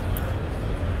crushed?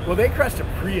 Well, they crushed a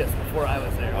Prius before I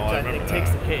was there, which I think takes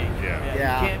the cake.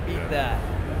 Yeah. You can't beat that.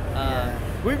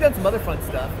 We've done some other fun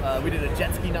stuff. We did a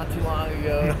jet ski not too long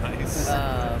ago. Nice.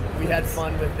 We had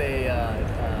fun with a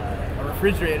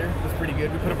refrigerator. It was pretty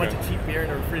good. We put a bunch of cheap beer in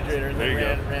a refrigerator and then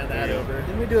ran that over.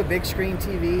 Didn't we do a big screen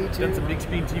TV too? Done some big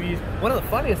screen TVs. One of the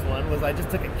funniest one was I just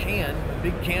took a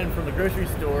big can from the grocery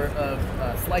store of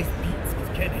sliced beets, because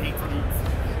Ken hates beets.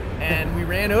 And we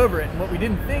ran over it, and what we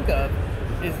didn't think of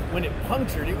is when it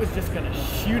punctured, it was just going to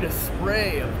shoot a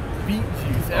spray of beet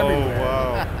juice everywhere. Oh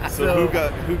wow! So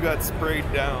who got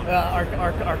sprayed down?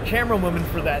 Our camera woman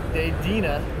for that day,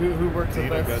 Dina, who works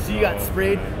with us, she got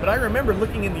sprayed. But I remember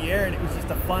looking in the air and it was just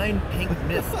a fine pink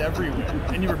mist everywhere,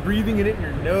 and you were breathing in it in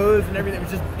your nose and everything. It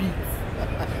was just beets.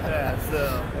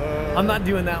 So I'm not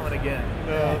doing that one again.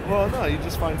 No, you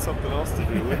just find something else to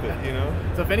do with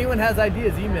it, So if anyone has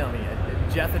ideas, email me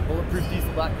at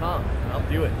jeff@bulletproofdiesel.com. I'll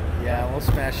do it. Yeah, we'll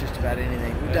smash just about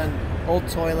anything. We've done old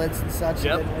toilets and such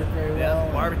that didn't work very well.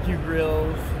 Barbecue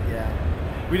grills. Yeah.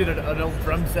 We did an old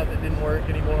drum set that didn't work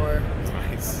anymore.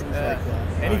 Nice.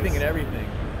 Anything and everything.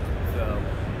 So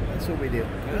that's what we do.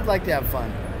 We'd like to have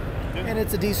fun. Yeah. And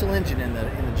it's a diesel engine in the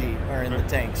Jeep or in the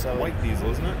tank. So white diesel,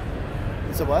 isn't it?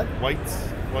 It's a what? White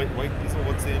diesel.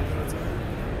 What's the engine?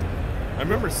 I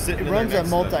remember sitting. It runs on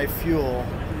multi-fuel.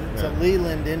 It's a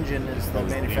Leland engine is the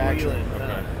manufacturer.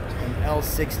 Okay. An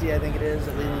L60, I think it is,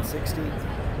 a Leland 60.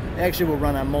 It actually will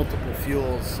run on multiple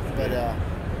fuels, but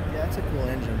it's a cool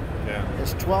engine. Yeah.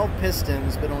 It's 12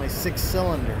 pistons, but only 6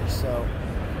 cylinders. So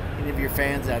any of your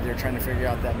fans out there trying to figure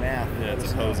out that math. Yeah,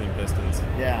 it's opposing pistons.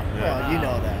 Yeah. Well, you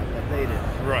know that, but they do.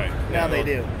 Right. Now they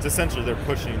do. It's essentially the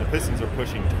pistons are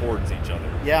pushing towards each other.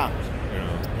 Yeah.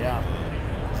 Yeah.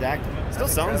 Exactly. Still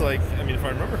sounds like, if I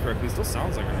remember correctly, it still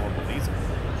sounds like a normal diesel.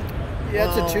 Yeah,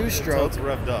 it's a 2-stroke. Until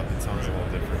it's revved up, it sounds a little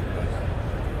different.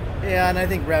 But. Yeah, and I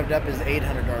think revved up is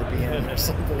 800 RPM or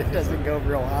something. It doesn't go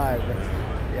real high, but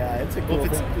yeah, it's a cool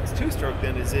thing. If it's 2-stroke,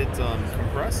 then is it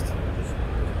compressed?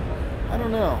 I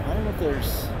don't know. I don't know if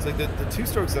there's... It's like the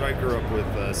 2-strokes that I grew up with,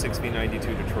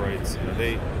 6V92 Detroits,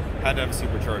 they had to have a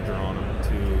supercharger on them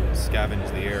to scavenge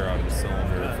the air out of the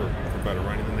cylinder for better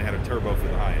running. Then they had a turbo for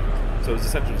the high end. So it was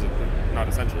essentially,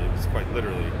 it was quite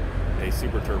literally a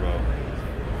super turbo.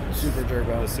 A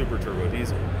super turbo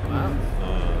diesel. Wow.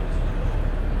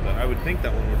 But I would think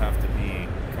that one would have to be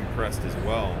compressed as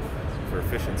well for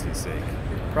efficiency's sake.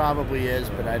 Probably is,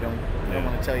 but I don't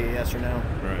want to tell you yes or no.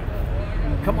 Right.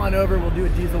 Come on over. We'll do a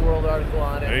Diesel World article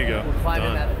on it. There you go. We'll climb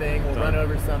in Done. that thing. We'll Done. run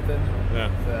over something. Yeah.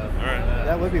 So, All right.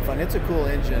 That would be fun. It's a cool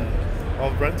engine.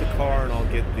 I'll rent a car and I'll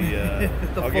get the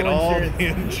The I'll get full all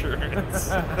insurance.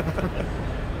 the insurance.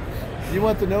 You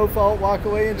want the no-fault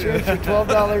walk-away insurance for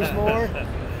 $12 more?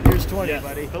 Here's 20, Yes.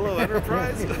 buddy. Hello,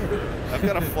 Enterprise. I've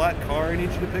got a flat car I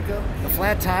need you to pick up. A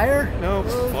flat tire? No,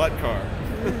 flat car.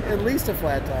 At least a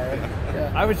flat tire.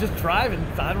 Yeah. I was just driving.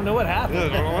 So I don't know what happened. Yeah, I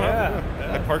don't know what happened.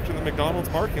 Yeah. I parked in the McDonald's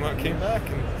parking lot, came back,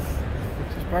 and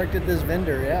Just parked at this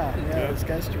vendor, yeah, this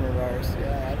customer of ours.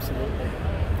 Yeah, absolutely.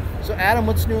 So, Adam,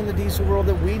 what's new in the diesel world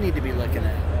that we need to be looking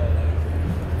at?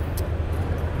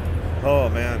 oh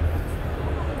man,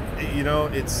 you know,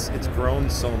 it's grown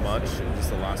so much in just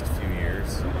the last few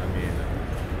years. I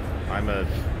mean,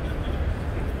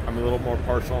 I'm a little more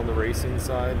partial on the racing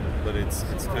side, but it's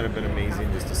kind of been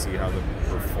amazing just to see how the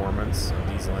performance of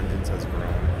diesel engines has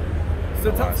grown.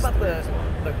 So tell us about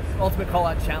the Ultimate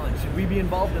Call-Out Challenge. Should we be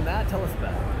involved in that? Tell us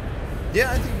about it.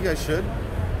 Yeah, I think you guys should.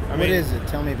 What is it?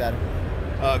 Tell me about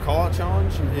it. Call Out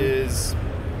Challenge is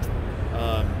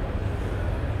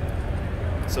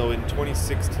so in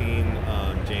 2016,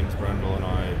 James Brundle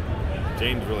and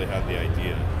James really had the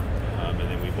idea, and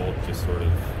then we both just sort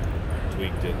of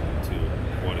tweaked it to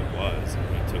what it was, and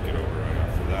we took it over right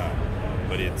after that.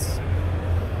 But it's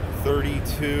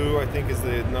 32, I think, is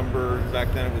the number.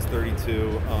 Back then it was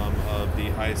 32 of the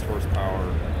highest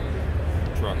horsepower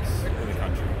trucks in the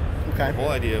country. Okay. The whole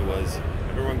idea was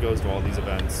everyone goes to all these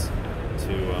events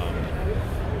to,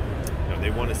 they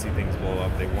want to see things blow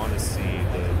up. They want to see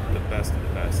the best of the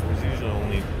best. There's usually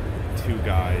only two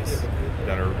guys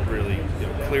that are really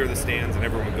clear the stands, and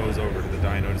everyone goes over to the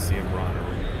dyno to see them run.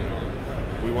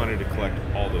 We wanted to collect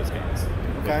all those guys,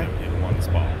 put them in one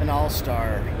spot. An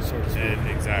all-star, so to speak.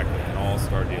 Exactly, an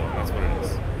all-star deal. And that's what it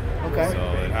is. Okay. So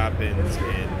it happens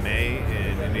in May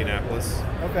in Indianapolis.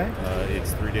 Okay.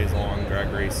 It's 3 days long,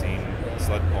 drag racing,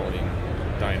 sled pulling,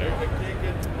 dyno.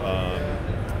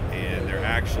 And they're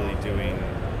actually doing...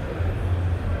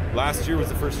 Last year was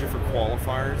the first year for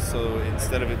qualifiers, so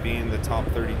instead of it being the top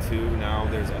 32, now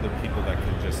there's other people that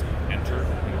can just enter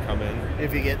and come in.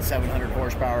 If you get 700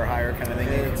 horsepower or higher kind of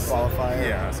thing, you can qualify.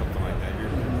 Yeah, something like that.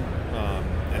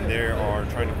 And they are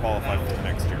trying to qualify for the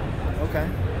next year. Okay.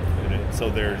 So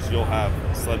you'll have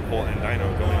sled pull and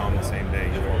dyno going on the same day.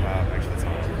 You'll have, actually that's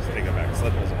not true, just take it back.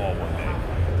 Sled pull's all one day.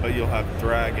 But you'll have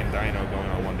drag and dyno going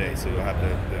on one day. So you'll have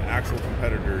the actual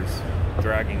competitors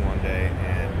dragging one day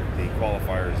and the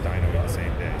qualifiers dynoing the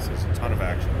same day. So there's a ton of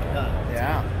action going on.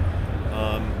 Yeah.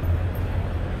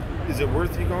 Is it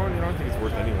worth you going? I don't think it's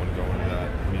worth anyone going to that.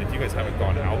 I mean, if you guys haven't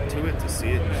gone out to it to see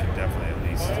it, you should definitely at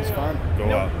least go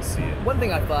out and see it. One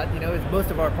thing I thought, is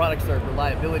most of our products are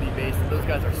reliability based, and those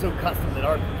guys are so custom that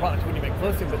our products wouldn't even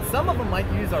close to it. But some of them might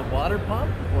use our water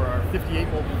pump or our 58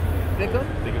 volt Thickum.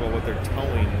 Think about what they're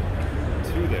towing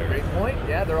to there. Great point.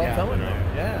 Yeah, they're all towing there.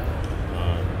 Yeah.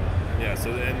 Yeah.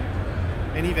 So then,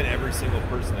 and even every single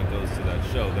person that goes to that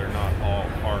show, they're not all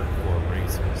hardcore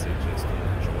racers. They just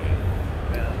enjoy it.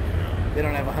 Yeah. They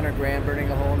don't have $100 grand burning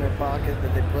a hole in their pocket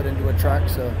that they put into a truck,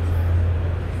 so.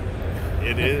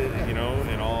 It is, in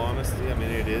all honesty, I mean,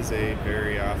 it is a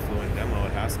very affluent demo.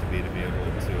 It has to be able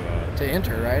to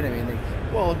enter, right? I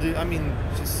mean,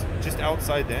 just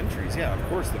outside the entries, yeah. Of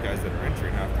course, the guys that are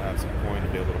entering have to have some coin to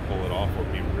be able to pull it off, or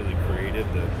be really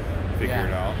creative to figure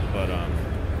it out. But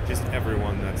just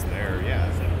everyone that's there, yeah,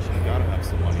 you gotta have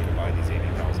some money to buy these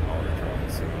 $80,000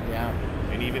 trucks. Yeah.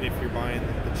 And even if you're buying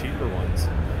the cheaper ones,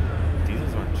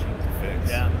 diesels aren't cheap to fix.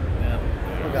 Yeah.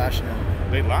 Oh gosh, no.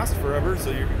 They last forever,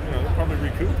 so you'll probably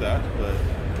recoup that, but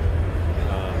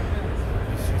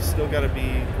you still got to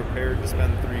be prepared to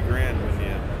spend $3 grand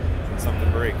when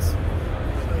something breaks.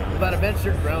 That event's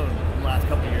sure grown in the last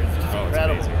couple of years. It's just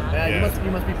incredible. It's amazing. Yeah,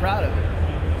 you must be proud of it.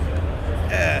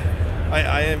 Yeah,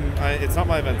 I am. It's not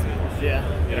my event anymore. Yeah.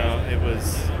 It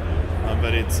was,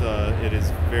 but it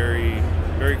is very,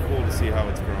 very cool to see how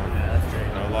it's grown. Yeah, that's great.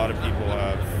 A lot of people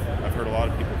I've heard a lot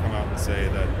of people come out and say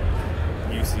that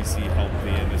UCC helped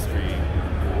the industry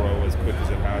grow as quick as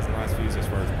it has in the last few years as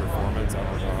far as performance. I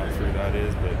don't know how true that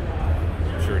is, but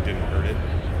I'm sure it didn't hurt it.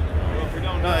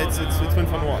 No, it's been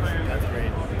fun to watch. That's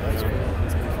great. It's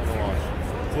been fun to watch.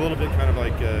 It's a little bit kind of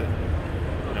like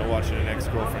watching an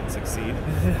ex-girlfriend succeed.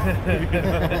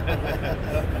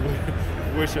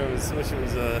 wish it was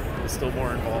still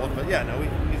more involved, but yeah, no, we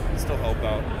still help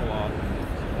out a lot.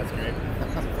 That's great.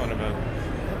 It's a fun event.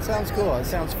 That sounds cool. It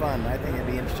sounds fun. I think it'd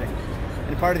be interesting.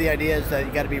 And part of the idea is that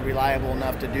you got to be reliable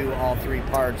enough to do all three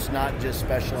parts, not just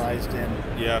specialized in.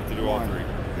 You have to do all three.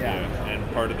 Yeah. And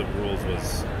part of the rules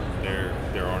was there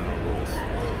are no rules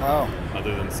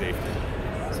other than safety.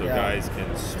 So guys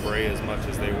can spray as much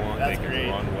as they want. That's they can great.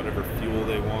 run whatever fuel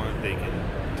they want. They can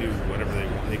do whatever they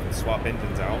want. They can swap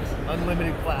engines out.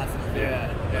 Unlimited classes.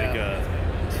 Like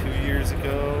 2 years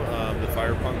ago, the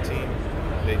Fire Pump team,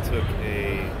 they took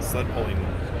a sled pulling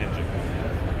engine,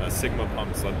 a Sigma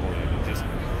pump sled pulling engine.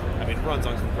 Runs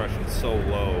on compression so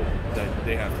low that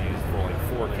they have to use for like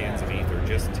 4 cans of ether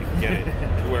just to get it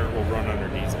to where it will run under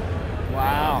diesel.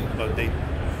 Wow. But they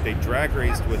drag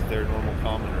raced with their normal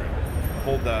common rig,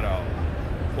 pulled that out,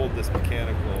 pulled this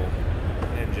mechanical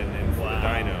engine in for the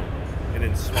dyno, and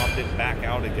then swapped it back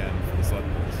out again for the sled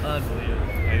pulls.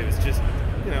 Unbelievable. And it was just,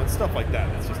 stuff like that.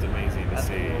 It's just amazing to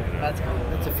see. Cool. That's cool.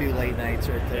 That's a few late nights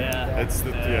right there.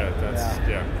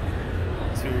 Yeah.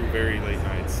 2 very late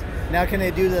nights. Now can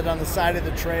they do that on the side of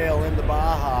the trail in the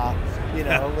Baja,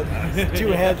 with 2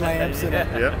 headlamps and,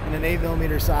 and an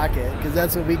 8mm socket? Because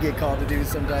that's what we get called to do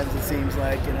sometimes, it seems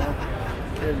like, in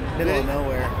the middle of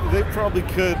nowhere. They probably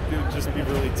could. It would just be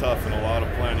really tough and a lot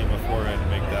of planning beforehand to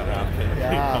make that happen.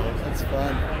 Yeah, that's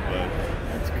fun. But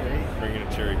that's great. Bringing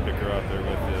a cherry picker out there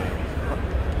with you.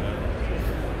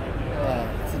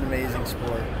 It's an amazing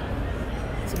sport.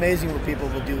 It's amazing what people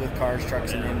will do with cars,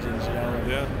 trucks, and engines,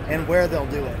 and where they'll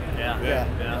do it.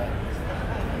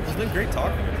 It's been great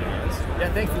talking with you guys.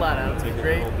 Yeah, thanks a lot, Adam. It's been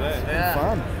great. Yeah.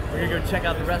 Fun. We're gonna go check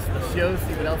out the rest of the show,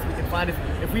 see what else we can find.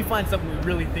 If we find something we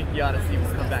really think you ought to see,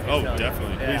 we'll come back and tell you.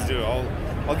 Definitely. Please do.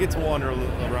 I'll get to wander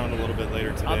around a little bit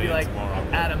later today. I'll be like, tomorrow.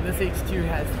 Adam, this H2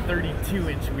 has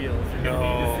 32-inch wheels. You're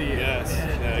gonna need to see it. Yes.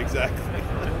 Yeah,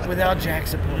 exactly. Without jack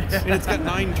supports. And it's got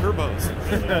 9 turbos.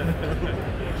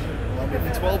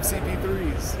 12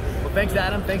 CP3s. Well, thanks,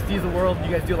 Adam. Thanks, Diesel World.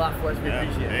 You guys do a lot for us. We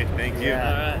appreciate it. Hey, thank you. Yeah.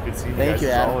 All right. Good seeing you Thank guys you,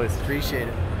 as Adam. always. Appreciate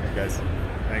it. Guys,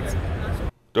 thanks.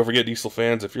 Don't forget, Diesel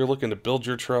fans, if you're looking to build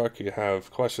your truck, you have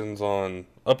questions on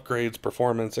upgrades,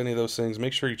 performance, any of those things,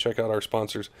 make sure you check out our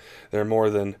sponsors. They're more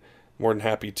than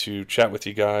happy to chat with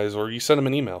you guys, or you send them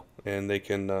an email and they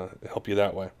can help you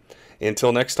that way.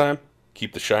 Until next time,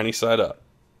 keep the shiny side up.